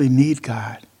don't really need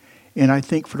God. And I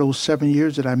think for those 7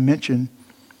 years that I mentioned,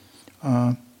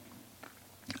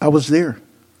 I was there.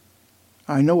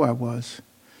 I know I was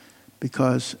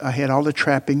because I had all the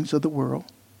trappings of the world,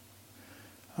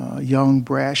 young,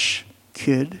 brash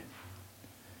kid.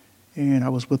 And I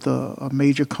was with a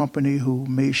major company who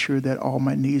made sure that all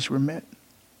my needs were met.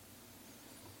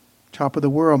 Top of the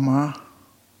world, Ma.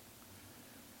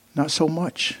 Not so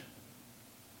much.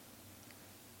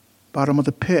 Bottom of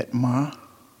the pit, Ma.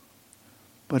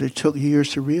 But it took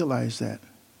years to realize that.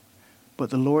 But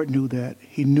the Lord knew that.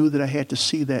 He knew that I had to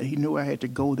see that. He knew I had to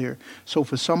go there. So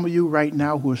for some of you right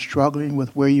now who are struggling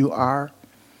with where you are,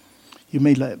 you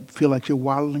may feel like you're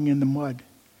wallowing in the mud.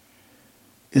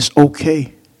 It's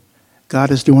okay.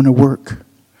 God is doing the work.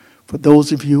 For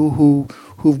those of you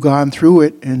who've gone through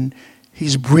it and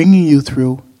he's bringing you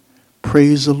through,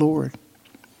 praise the Lord.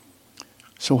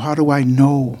 So how do I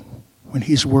know when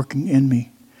he's working in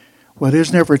me? Well,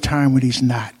 there's never a time when he's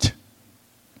not.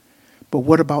 But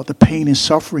what about the pain and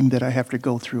suffering that I have to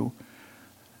go through?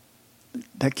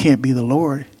 That can't be the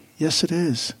Lord. Yes, it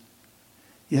is.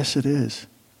 Yes, it is.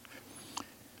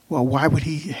 Well, why would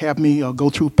he have me go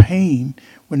through pain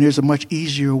when there's a much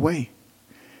easier way?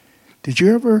 Did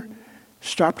you ever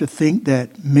stop to think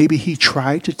that maybe he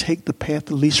tried to take the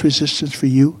path of least resistance for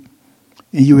you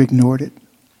and you ignored it?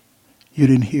 You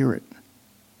didn't hear it.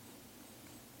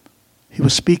 He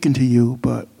was speaking to you,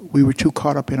 but we were too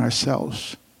caught up in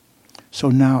ourselves. So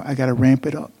now I got to ramp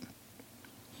it up.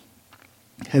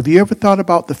 Have you ever thought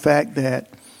about the fact that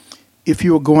if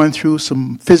you were going through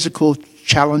some physical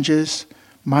challenges,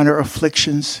 minor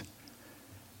afflictions,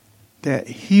 that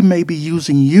he may be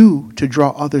using you to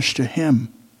draw others to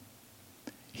him?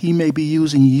 He may be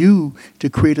using you to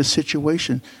create a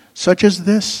situation such as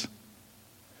this.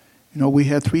 You know, we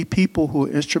had 3 people who were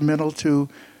instrumental to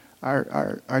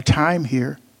our time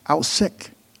here out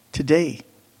sick today,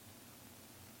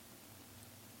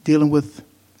 dealing with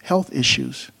health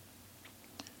issues.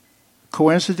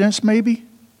 Coincidence, maybe?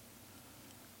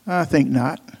 I think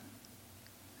not.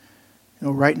 You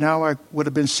know, right now I would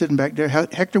have been sitting back there.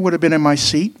 Hector would have been in my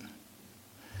seat.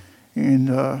 And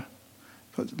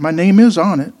my name is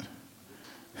on it.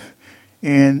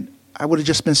 And I would have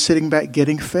just been sitting back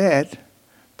getting fed,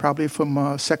 probably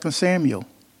from 2 Samuel.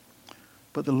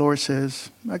 But the Lord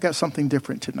says, I got something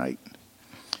different tonight.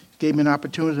 Gave me an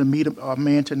opportunity to meet a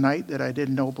man tonight that I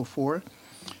didn't know before.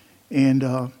 And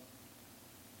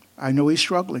I know he's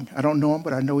struggling. I don't know him,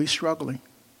 but I know he's struggling.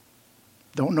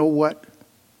 Don't know what,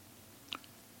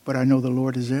 but I know the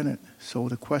Lord is in it. So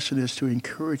the question is to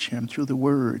encourage him through the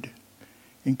word.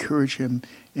 Encourage him.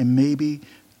 And maybe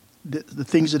the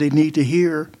things that they need to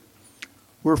hear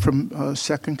were from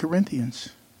 2 Corinthians.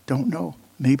 Don't know.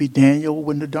 Maybe Daniel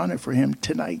wouldn't have done it for him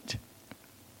tonight.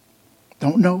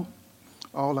 Don't know.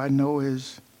 All I know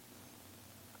is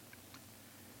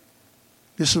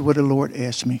this is what the Lord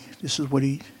asked me. This is what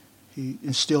he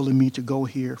instilled in me to go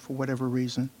here for whatever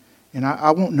reason. And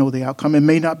I won't know the outcome. It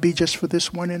may not be just for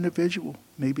this one individual.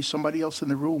 Maybe somebody else in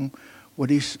the room. What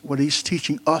he's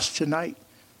teaching us tonight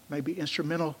may be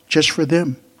instrumental just for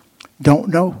them. Don't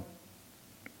know.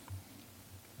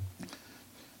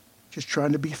 Just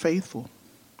trying to be faithful.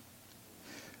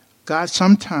 God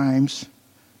sometimes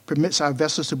permits our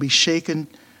vessels to be shaken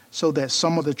so that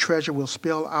some of the treasure will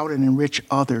spill out and enrich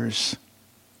others.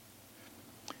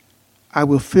 I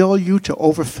will fill you to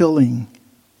overfilling.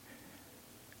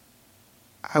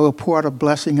 I will pour out a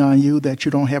blessing on you that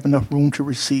you don't have enough room to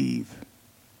receive.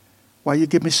 Why you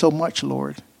give me so much,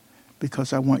 Lord?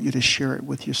 Because I want you to share it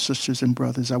with your sisters and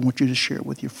brothers. I want you to share it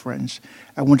with your friends.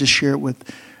 I want to share it with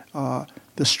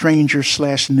the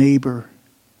stranger/neighbor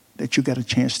that you got a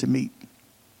chance to meet.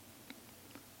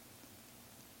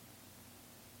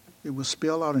 It will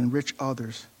spill out and enrich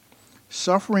others.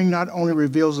 Suffering not only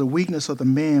reveals the weakness of the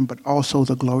man, but also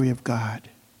the glory of God.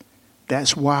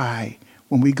 That's why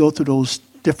when we go through those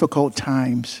difficult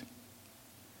times,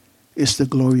 it's the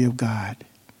glory of God.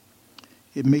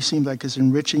 It may seem like it's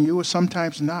enriching you, or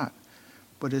sometimes not,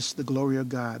 but it's the glory of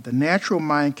God. The natural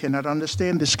mind cannot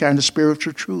understand this kind of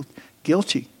spiritual truth.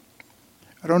 Guilty.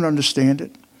 I don't understand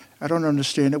it. I don't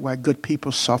understand it why good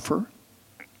people suffer.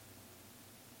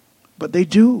 But they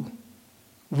do.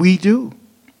 We do.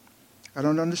 I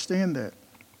don't understand that.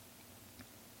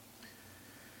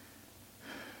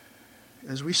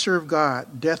 As we serve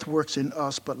God, death works in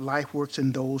us, but life works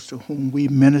in those to whom we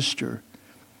minister.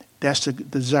 That's the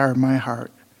desire of my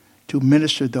heart, to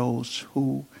minister those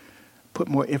who put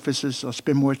more emphasis or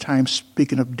spend more time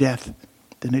speaking of death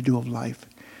than they do of life.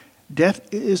 Death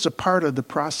is a part of the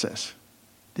process.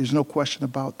 There's no question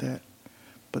about that.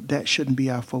 But that shouldn't be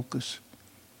our focus.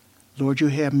 Lord, you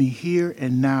have me here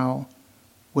and now.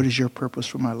 What is your purpose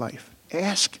for my life?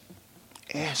 Ask.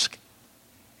 Ask.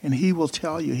 And he will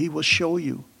tell you. He will show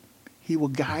you. He will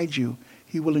guide you.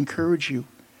 He will encourage you.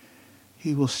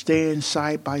 He will stand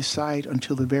side by side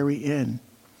until the very end.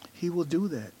 He will do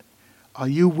that. Are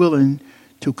you willing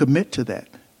to commit to that?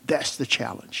 That's the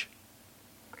challenge.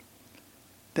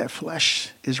 That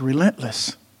flesh is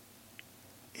relentless.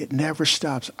 It never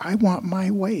stops. I want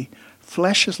my way.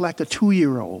 Flesh is like a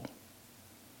 2-year-old.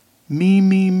 Me,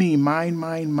 mine,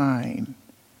 mine.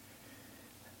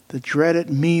 The dreaded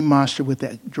me monster with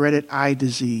that dreaded eye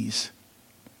disease.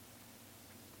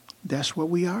 That's what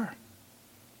we are.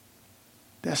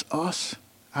 That's us.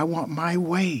 I want my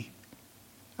way.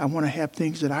 I want to have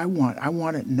things that I want. I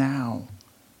want it now.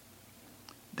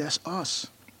 That's us.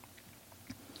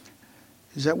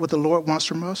 Is that what the Lord wants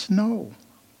from us? No.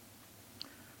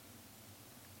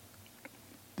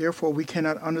 Therefore, we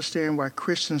cannot understand why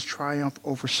Christians triumph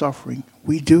over suffering.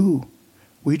 We do.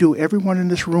 We do. Everyone in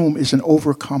this room is an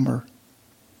overcomer.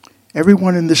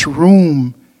 Everyone in this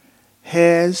room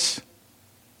has,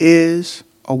 is,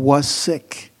 or was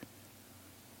sick.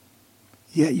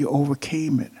 Yet you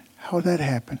overcame it. How did that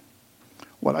happen?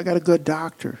 Well, I got a good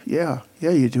doctor. Yeah,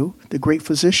 you do. The great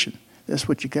physician. That's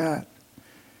what you got.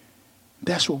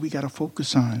 That's what we got to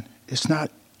focus on. It's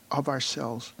not of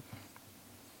ourselves.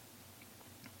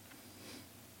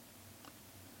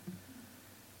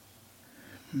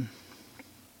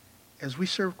 As we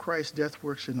serve Christ, death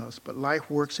works in us, but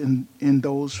life works in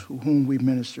those whom we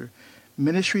minister.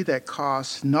 Ministry that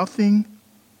costs nothing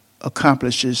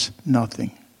accomplishes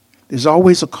nothing. There's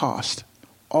always a cost.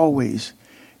 Always.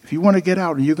 If you want to get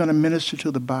out and you're going to minister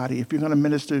to the body, if you're going to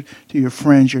minister to your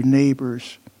friends, your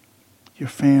neighbors, your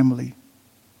family,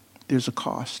 there's a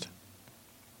cost.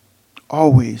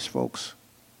 Always, folks.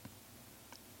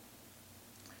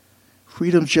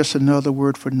 Freedom's just another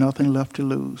word for nothing left to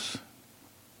lose.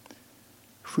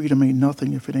 Freedom ain't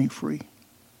nothing if it ain't free.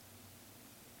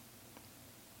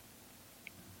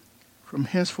 From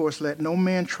henceforth, let no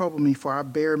man trouble me, for I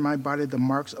bear in my body the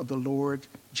marks of the Lord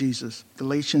Jesus.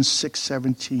 Galatians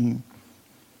 6:17.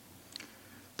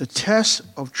 The test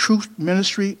of true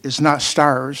ministry is not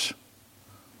stars,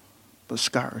 but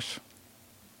scars.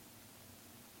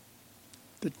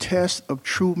 The test of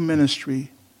true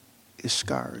ministry is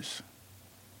scars.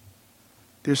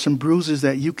 There's some bruises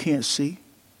that you can't see.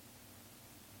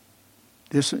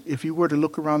 If you were to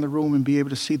look around the room and be able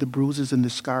to see the bruises and the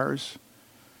scars,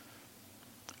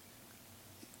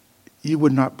 you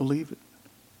would not believe it.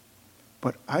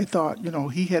 But I thought,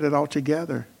 he had it all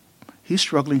together. He's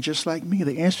struggling just like me.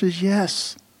 The answer is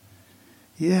yes.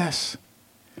 Yes.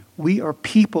 We are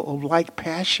people of like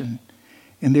passion.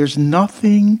 And there's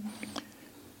nothing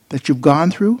that you've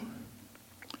gone through.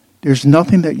 There's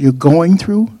nothing that you're going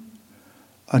through.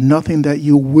 Or nothing that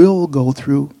you will go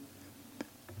through.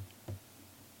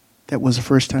 That was the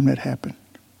first time that happened.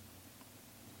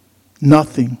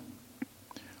 Nothing.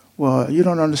 Well, you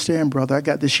don't understand, brother. I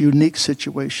got this unique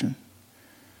situation.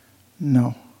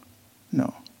 No.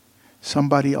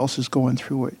 Somebody else is going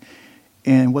through it.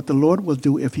 And what the Lord will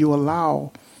do, if you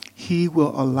allow, he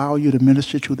will allow you to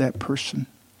minister to that person.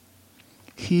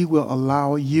 He will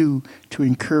allow you to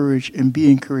encourage and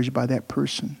be encouraged by that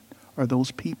person or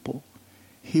those people.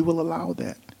 He will allow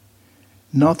that.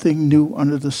 Nothing new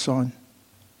under the sun.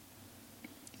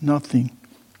 Nothing.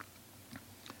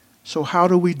 So how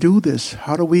do we do this?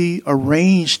 How do we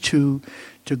arrange to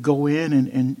go in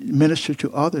and minister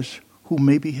to others who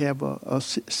maybe have a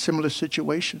similar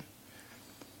situation?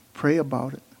 Pray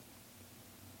about it.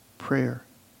 Prayer.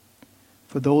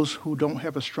 For those who don't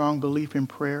have a strong belief in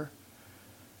prayer,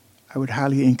 I would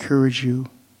highly encourage you,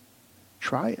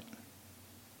 try it.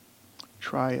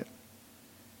 Try it.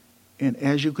 And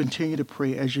as you continue to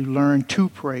pray, as you learn to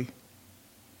pray,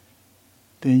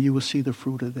 then you will see the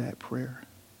fruit of that prayer,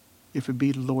 if it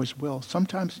be the Lord's will.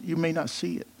 Sometimes you may not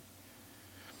see it.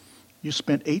 You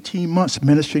spent 18 months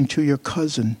ministering to your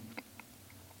cousin.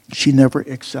 She never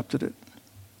accepted it.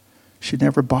 She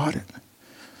never bought it.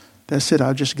 That's it.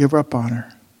 I'll just give up on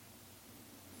her.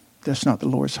 That's not the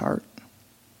Lord's heart.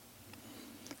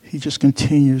 He just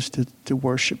continues to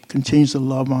worship, continues to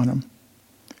love on him.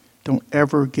 Don't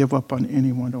ever give up on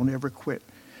anyone. Don't ever quit.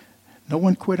 No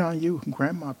one quit on you.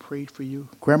 Grandma prayed for you.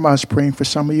 Grandma's praying for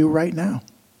some of you right now,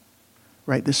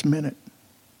 right this minute,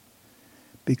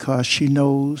 because she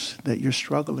knows that you're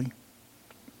struggling.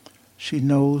 She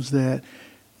knows that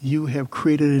you have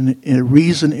created a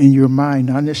reason in your mind,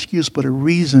 not an excuse, but a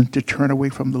reason to turn away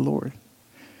from the Lord.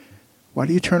 Why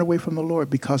do you turn away from the Lord?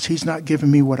 Because he's not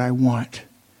giving me what I want.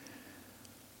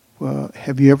 Well,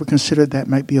 have you ever considered that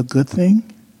might be a good thing?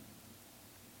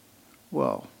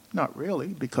 Well, not really,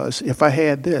 because if I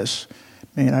had this,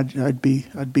 man, I'd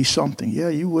be something. Yeah,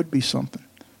 you would be something,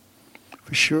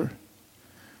 for sure.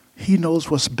 He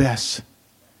knows what's best.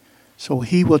 So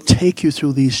he will take you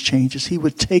through these changes. He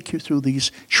will take you through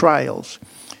these trials.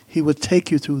 He will take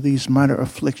you through these minor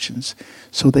afflictions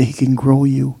so that he can grow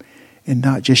you, and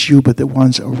not just you, but the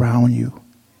ones around you.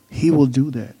 He will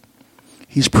do that.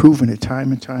 He's proven it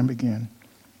time and time again.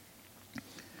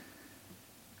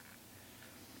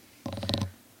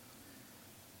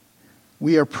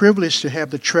 We are privileged to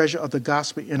have the treasure of the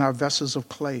gospel in our vessels of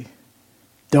clay.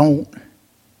 Don't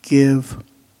give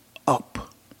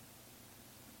up.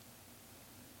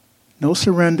 No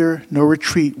surrender, no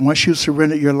retreat. Once you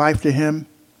surrender your life to him,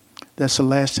 that's the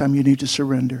last time you need to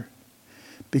surrender.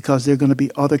 Because there are going to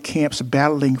be other camps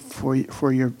battling for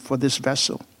this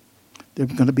vessel. There are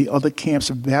going to be other camps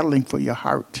battling for your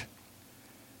heart.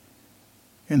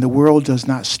 And the world does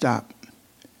not stop.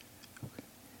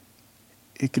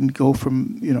 It can go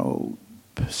from,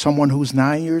 someone who's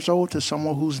 9 years old to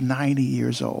someone who's 90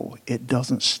 years old. It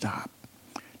doesn't stop.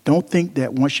 Don't think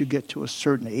that once you get to a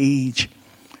certain age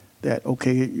that,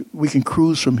 okay, we can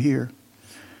cruise from here.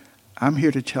 I'm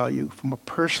here to tell you from a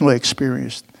personal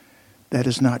experience that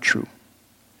is not true.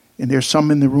 And there's some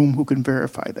in the room who can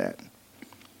verify that.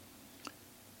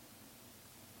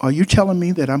 Are you telling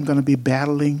me that I'm going to be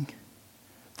battling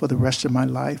for the rest of my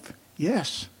life?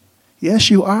 Yes. Yes,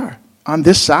 you are. On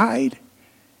this side,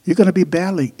 you're going to be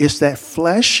battling. It's that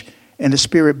flesh and the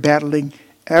spirit battling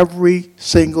every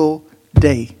single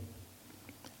day.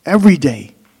 Every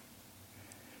day.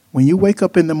 When you wake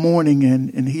up in the morning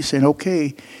and he's saying,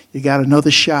 okay, you got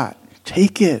another shot.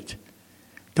 Take it.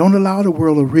 Don't allow the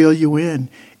world to reel you in.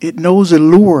 It knows a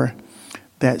lure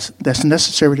that's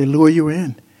necessary to lure you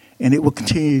in. And it will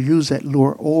continue to use that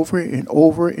lure over and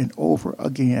over and over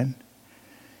again.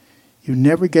 You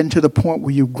never get to the point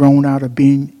where you've grown out of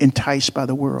being enticed by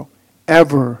the world.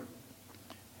 Ever.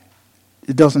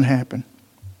 It doesn't happen.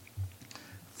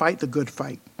 Fight the good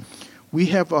fight. We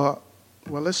have,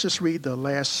 let's just read the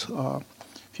last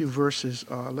few verses.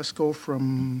 Let's go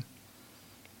from,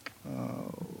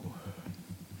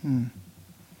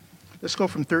 let's go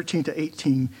from 13 to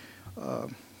 18.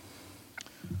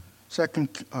 2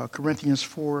 Corinthians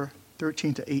 4,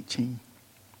 13 to 18.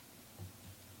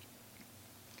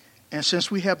 And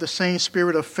since we have the same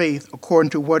spirit of faith, according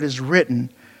to what is written,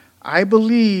 I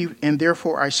believe and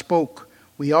therefore I spoke.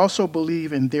 We also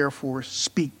believe and therefore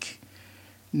speak,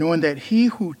 knowing that he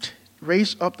who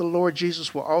raised up the Lord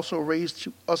Jesus will also raise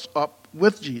us up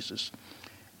with Jesus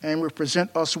and will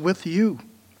present us with you.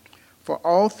 For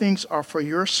all things are for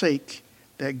your sake,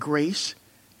 that grace,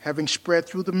 having spread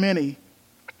through the many,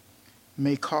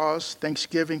 may cause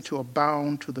thanksgiving to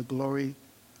abound to the glory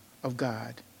of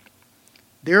God.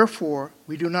 Therefore,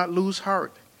 we do not lose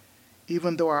heart.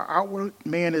 Even though our outward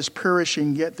man is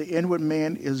perishing, yet the inward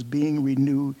man is being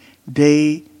renewed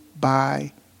day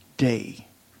by day.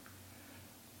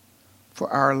 For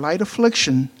our light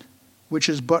affliction, which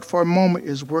is but for a moment,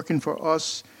 is working for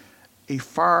us a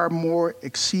far more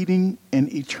exceeding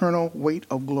and eternal weight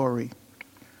of glory.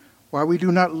 While we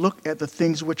do not look at the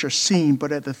things which are seen,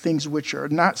 but at the things which are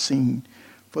not seen.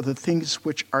 For the things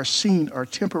which are seen are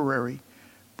temporary,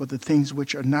 but the things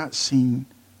which are not seen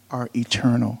are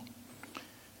eternal.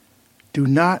 Do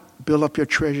not build up your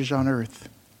treasures on earth.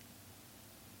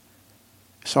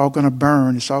 It's all going to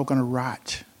burn. It's all going to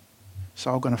rot. It's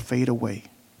all going to fade away.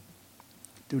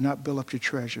 Do not build up your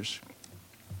treasures.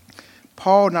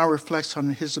 Paul now reflects on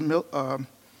his.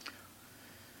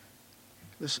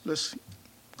 Let's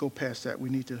go past that.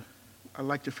 I'd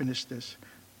like to finish this.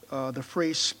 The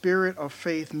phrase spirit of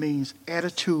faith means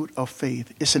attitude of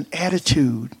faith. It's an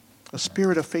attitude. A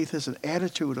spirit of faith is an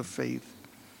attitude of faith.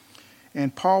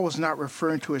 And Paul was not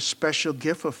referring to a special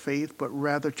gift of faith, but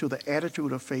rather to the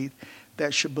attitude of faith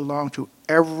that should belong to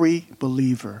every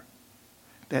believer.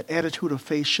 That attitude of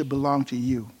faith should belong to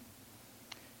you.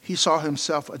 He saw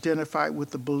himself identified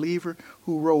with the believer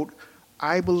who wrote,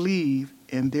 I believe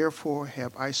and therefore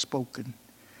have I spoken.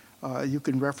 You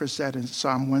can reference that in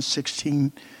Psalm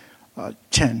 116:10.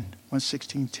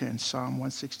 Psalm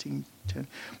 116:10.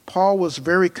 Paul was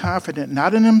very confident,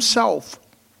 not in himself,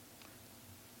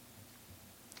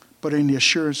 but in the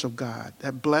assurance of God,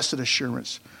 that blessed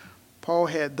assurance. Paul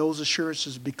had those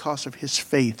assurances because of his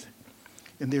faith.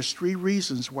 And there's 3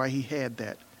 reasons why he had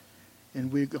that.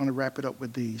 And we're going to wrap it up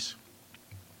with these.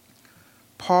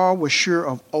 Paul was sure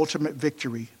of ultimate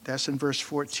victory. That's in verse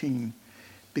 14.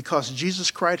 Because Jesus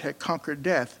Christ had conquered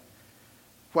death,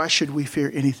 why should we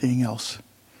fear anything else?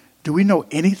 Do we know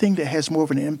anything that has more of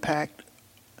an impact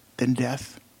than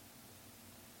death?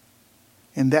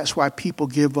 And that's why people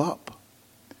give up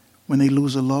when they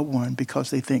lose a loved one, because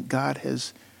they think God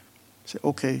has said,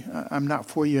 okay, I'm not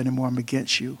for you anymore, I'm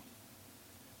against you.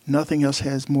 Nothing else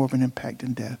has more of an impact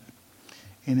than death.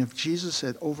 And if Jesus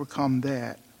had overcome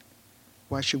that,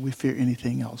 why should we fear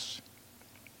anything else?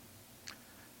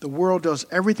 The world does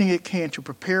everything it can to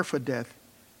prepare for death,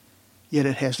 yet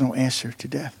it has no answer to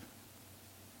death.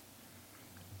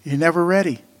 You're never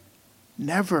ready.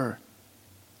 Never.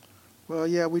 Well,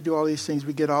 yeah, we do all these things.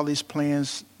 We get all these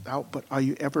plans out, but are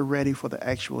you ever ready for the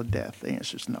actual death? The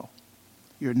answer is no.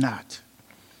 You're not.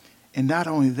 And not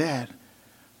only that,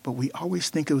 but we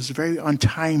always think it was very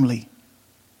untimely.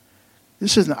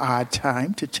 This is an odd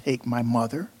time to take my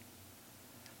mother.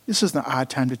 This is an odd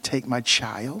time to take my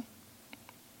child.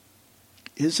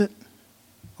 Is it?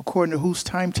 According to whose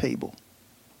timetable?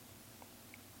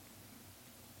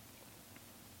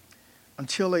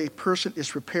 Until a person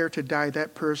is prepared to die,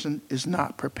 that person is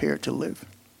not prepared to live.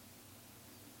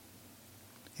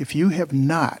 If you have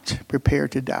not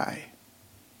prepared to die,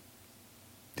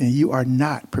 then you are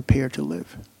not prepared to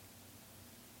live.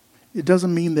 It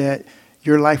doesn't mean that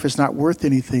your life is not worth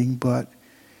anything, but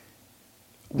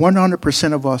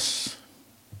 100% of us,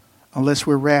 unless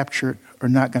we're raptured, are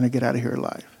not going to get out of here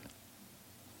alive.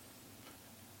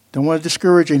 Don't want to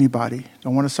discourage anybody.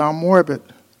 Don't want to sound morbid.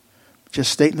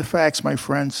 Just stating the facts, my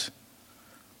friends.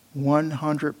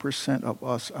 100% of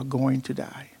us are going to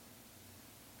die.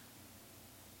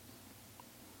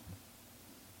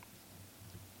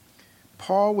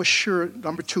 Paul was sure,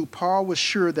 number 2, Paul was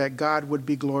sure that God would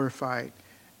be glorified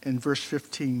in verse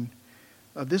 15.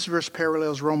 This verse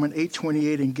parallels Romans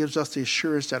 8:28 and gives us the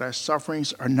assurance that our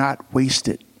sufferings are not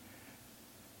wasted.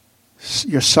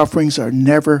 Your sufferings are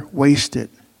never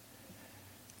wasted.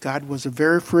 God was the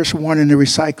very first one in the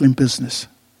recycling business.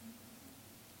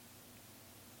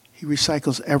 He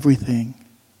recycles everything.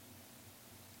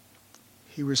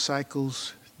 He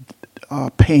recycles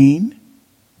pain.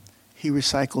 He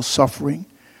recycles suffering.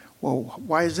 Well,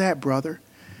 why is that, brother?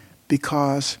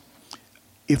 Because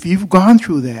if you've gone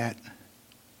through that,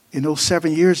 in those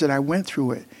 7 years that I went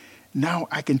through it, now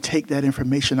I can take that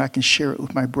information, I can share it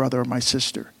with my brother or my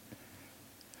sister.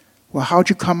 Well, how'd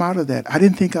you come out of that? I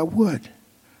didn't think I would,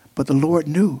 but the Lord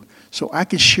knew. So I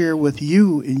can share with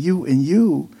you and you and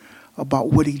you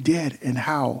about what he did and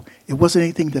how. It wasn't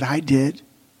anything that I did.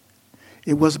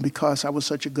 It wasn't because I was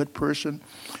such a good person,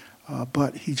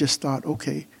 but he just thought,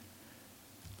 okay,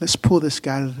 let's pull this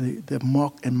guy out of the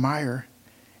muck and mire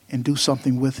and do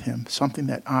something with him, something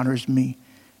that honors me,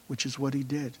 which is what he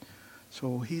did.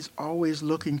 So he's always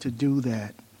looking to do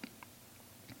that.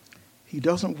 He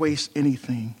doesn't waste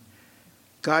anything.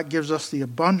 God gives us the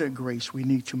abundant grace we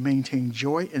need to maintain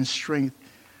joy and strength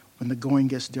when the going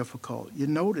gets difficult. You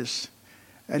notice,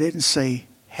 I didn't say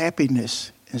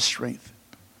happiness and strength.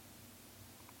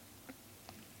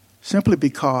 Simply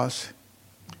because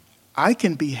I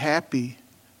can be happy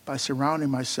by surrounding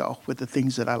myself with the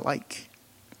things that I like.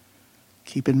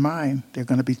 keep in mind they're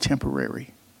going to be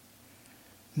temporary.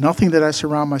 Nothing that I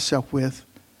surround myself with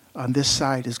on this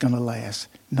side is going to last.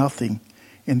 Nothing.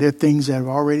 And there are things that have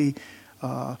already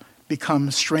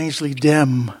become strangely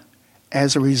dim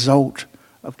as a result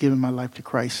of giving my life to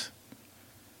Christ.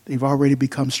 They've already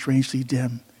become strangely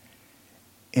dim.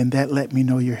 And that let me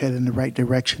know you're headed in the right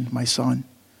direction, my son.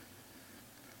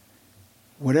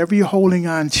 Whatever you're holding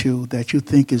on to that you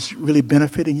think is really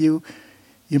benefiting you,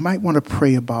 you might want to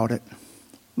pray about it.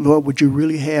 Lord, would you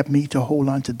really have me to hold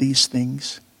on to these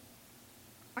things?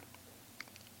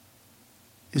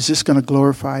 Is this going to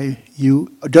glorify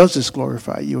you? Or does this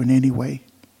glorify you in any way?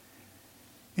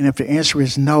 And if the answer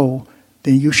is no,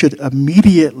 then you should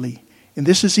immediately, and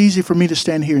this is easy for me to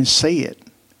stand here and say it,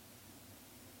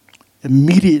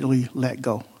 immediately let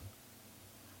go.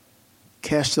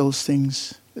 Cast those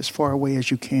things as far away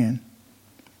as you can.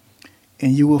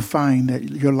 And you will find that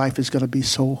your life is going to be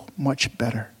so much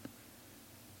better.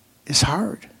 It's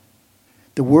hard.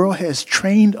 The world has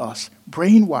trained us,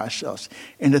 brainwashed us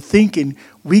into thinking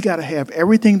we got to have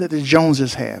everything that the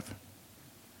Joneses have.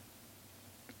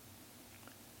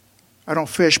 I don't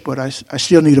fish, but I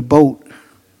still need a boat.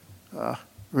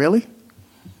 Really?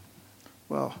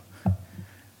 Well,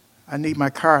 I need my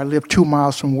car. I live 2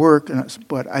 miles from work,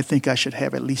 but I think I should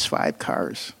have at least 5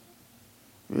 cars.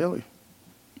 Really?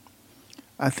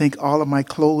 I think all of my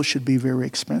clothes should be very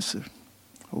expensive.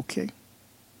 Okay.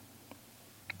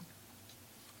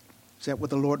 Is that what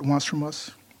the Lord wants from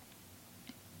us?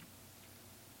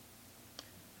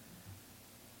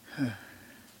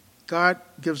 God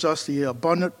gives us the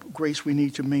abundant grace we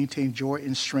need to maintain joy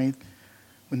and strength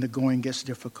when the going gets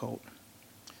difficult.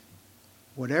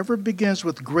 Whatever begins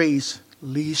with grace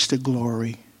leads to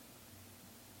glory.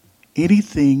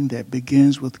 Anything that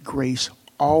begins with grace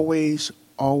always,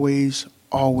 always,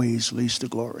 always leads to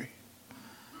glory.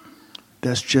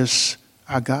 That's just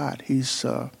our God. He's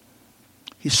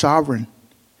sovereign.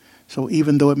 So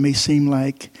even though it may seem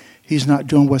like he's not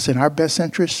doing what's in our best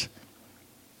interest,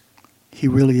 he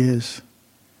really is.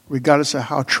 Regardless of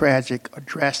how tragic or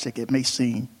drastic it may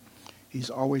seem, he's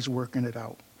always working it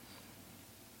out.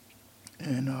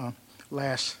 And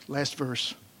last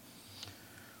verse.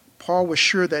 Paul was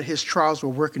sure that his trials were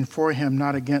working for him,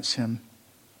 not against him.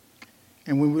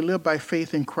 And when we live by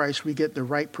faith in Christ, we get the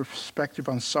right perspective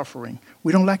on suffering.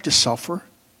 We don't like to suffer.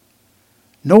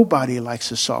 Nobody likes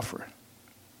to suffer,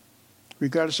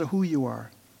 regardless of who you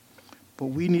are. But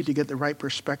we need to get the right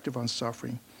perspective on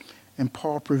suffering. And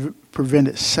Paul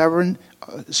prevented several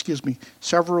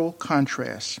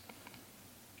contrasts.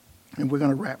 And we're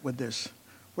going to wrap with this.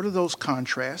 What are those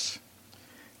contrasts?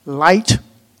 Light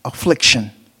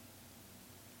affliction.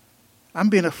 I'm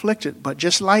being afflicted, but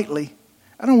just lightly.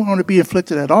 I don't want to be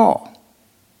afflicted at all.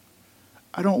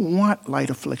 I don't want light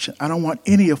affliction. I don't want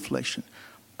any affliction.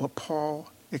 But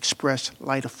Paul expressed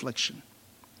light affliction.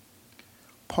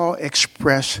 Paul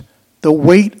expressed the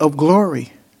weight of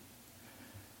glory.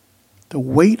 The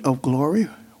weight of glory?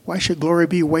 Why should glory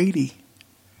be weighty?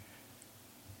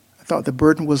 I thought the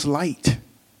burden was light.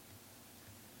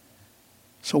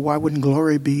 So why wouldn't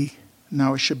glory be?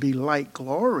 Now it should be light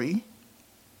glory,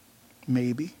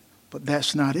 maybe, but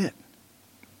that's not it.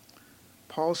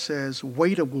 Paul says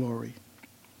weight of glory.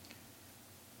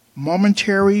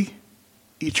 Momentary,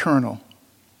 eternal.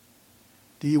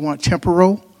 Do you want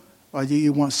temporal or do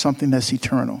you want something that's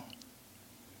eternal?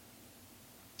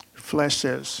 Flesh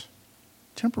says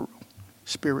temporal.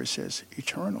 Spirit says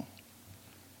eternal.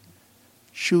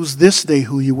 Choose this day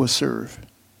who you will serve.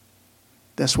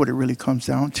 That's what it really comes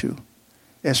down to.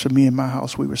 As for me and my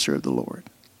house, we will serve the Lord.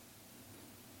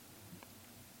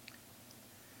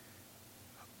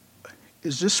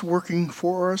 Is this working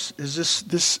for us? Is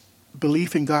this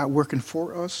belief in God working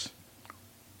for us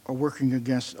or working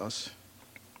against us?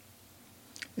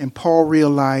 And Paul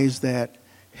realized that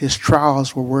his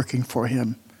trials were working for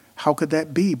him. How could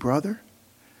that be, brother?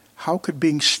 How could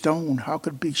being stoned, how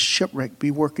could being shipwrecked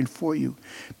be working for you?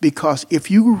 Because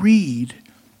if you read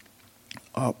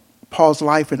Paul's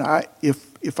life, and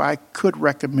if I could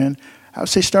recommend, I would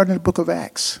say start in the book of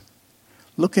Acts.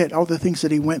 Look at all the things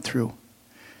that he went through.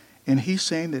 And he's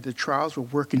saying that the trials were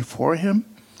working for him.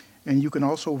 And you can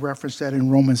also reference that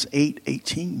in Romans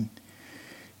 8:18.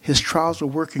 His trials were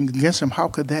working against him. How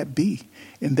could that be?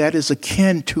 And that is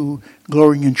akin to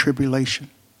glorying in tribulation.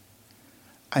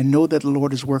 I know that the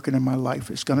Lord is working in my life.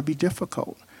 It's going to be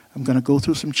difficult. I'm going to go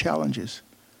through some challenges.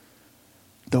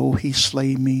 Though he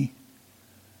slay me,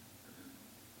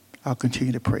 I'll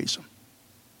continue to praise him.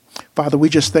 Father, we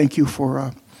just thank you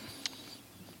for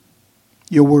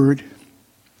your word.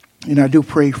 And I do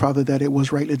pray, Father, that it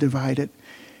was rightly divided.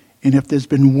 And if there's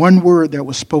been one word that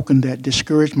was spoken that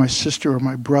discouraged my sister or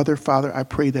my brother, Father, I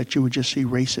pray that you would just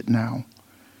erase it now.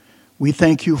 We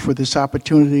thank you for this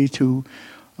opportunity to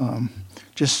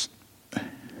just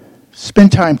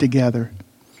spend time together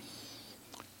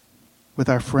with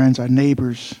our friends, our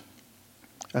neighbors,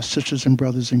 our sisters and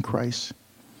brothers in Christ.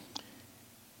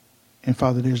 And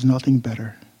Father, there's nothing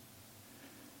better.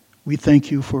 We thank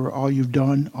you for all you've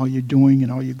done, all you're doing,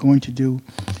 and all you're going to do.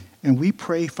 And we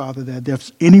pray, Father, that if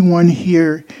there's anyone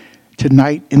here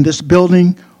tonight in this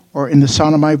building or in the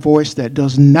sound of my voice that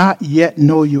does not yet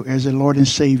know you as a Lord and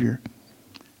Savior,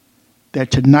 that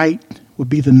tonight will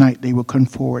be the night they will come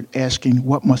forward asking,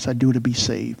 what must I do to be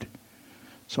saved?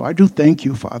 So I do thank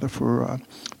you, Father, for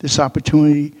this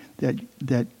opportunity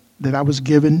that I was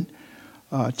given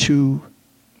to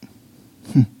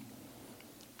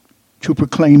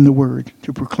proclaim the word,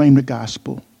 to proclaim the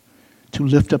gospel, to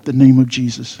lift up the name of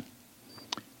Jesus.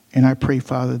 And I pray,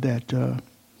 Father, that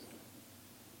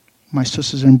my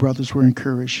sisters and brothers were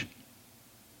encouraged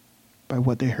by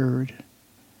what they heard.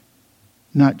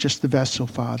 Not just the vessel,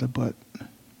 Father, but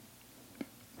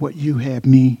what you have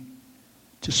me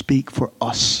to speak for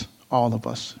us, all of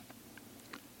us.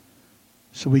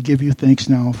 So we give you thanks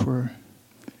now for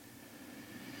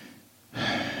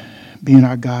being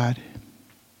our God.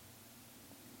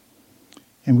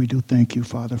 And we do thank you,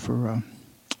 Father, for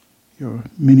your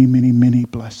many, many, many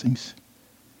blessings.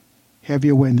 Have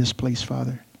your way in this place,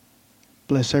 Father.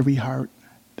 Bless every heart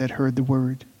that heard the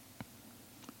word.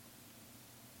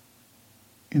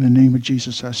 In the name of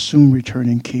Jesus, our soon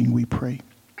returning King, we pray.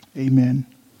 Amen,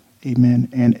 amen,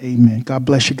 and amen. God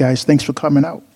bless you guys. Thanks for coming out.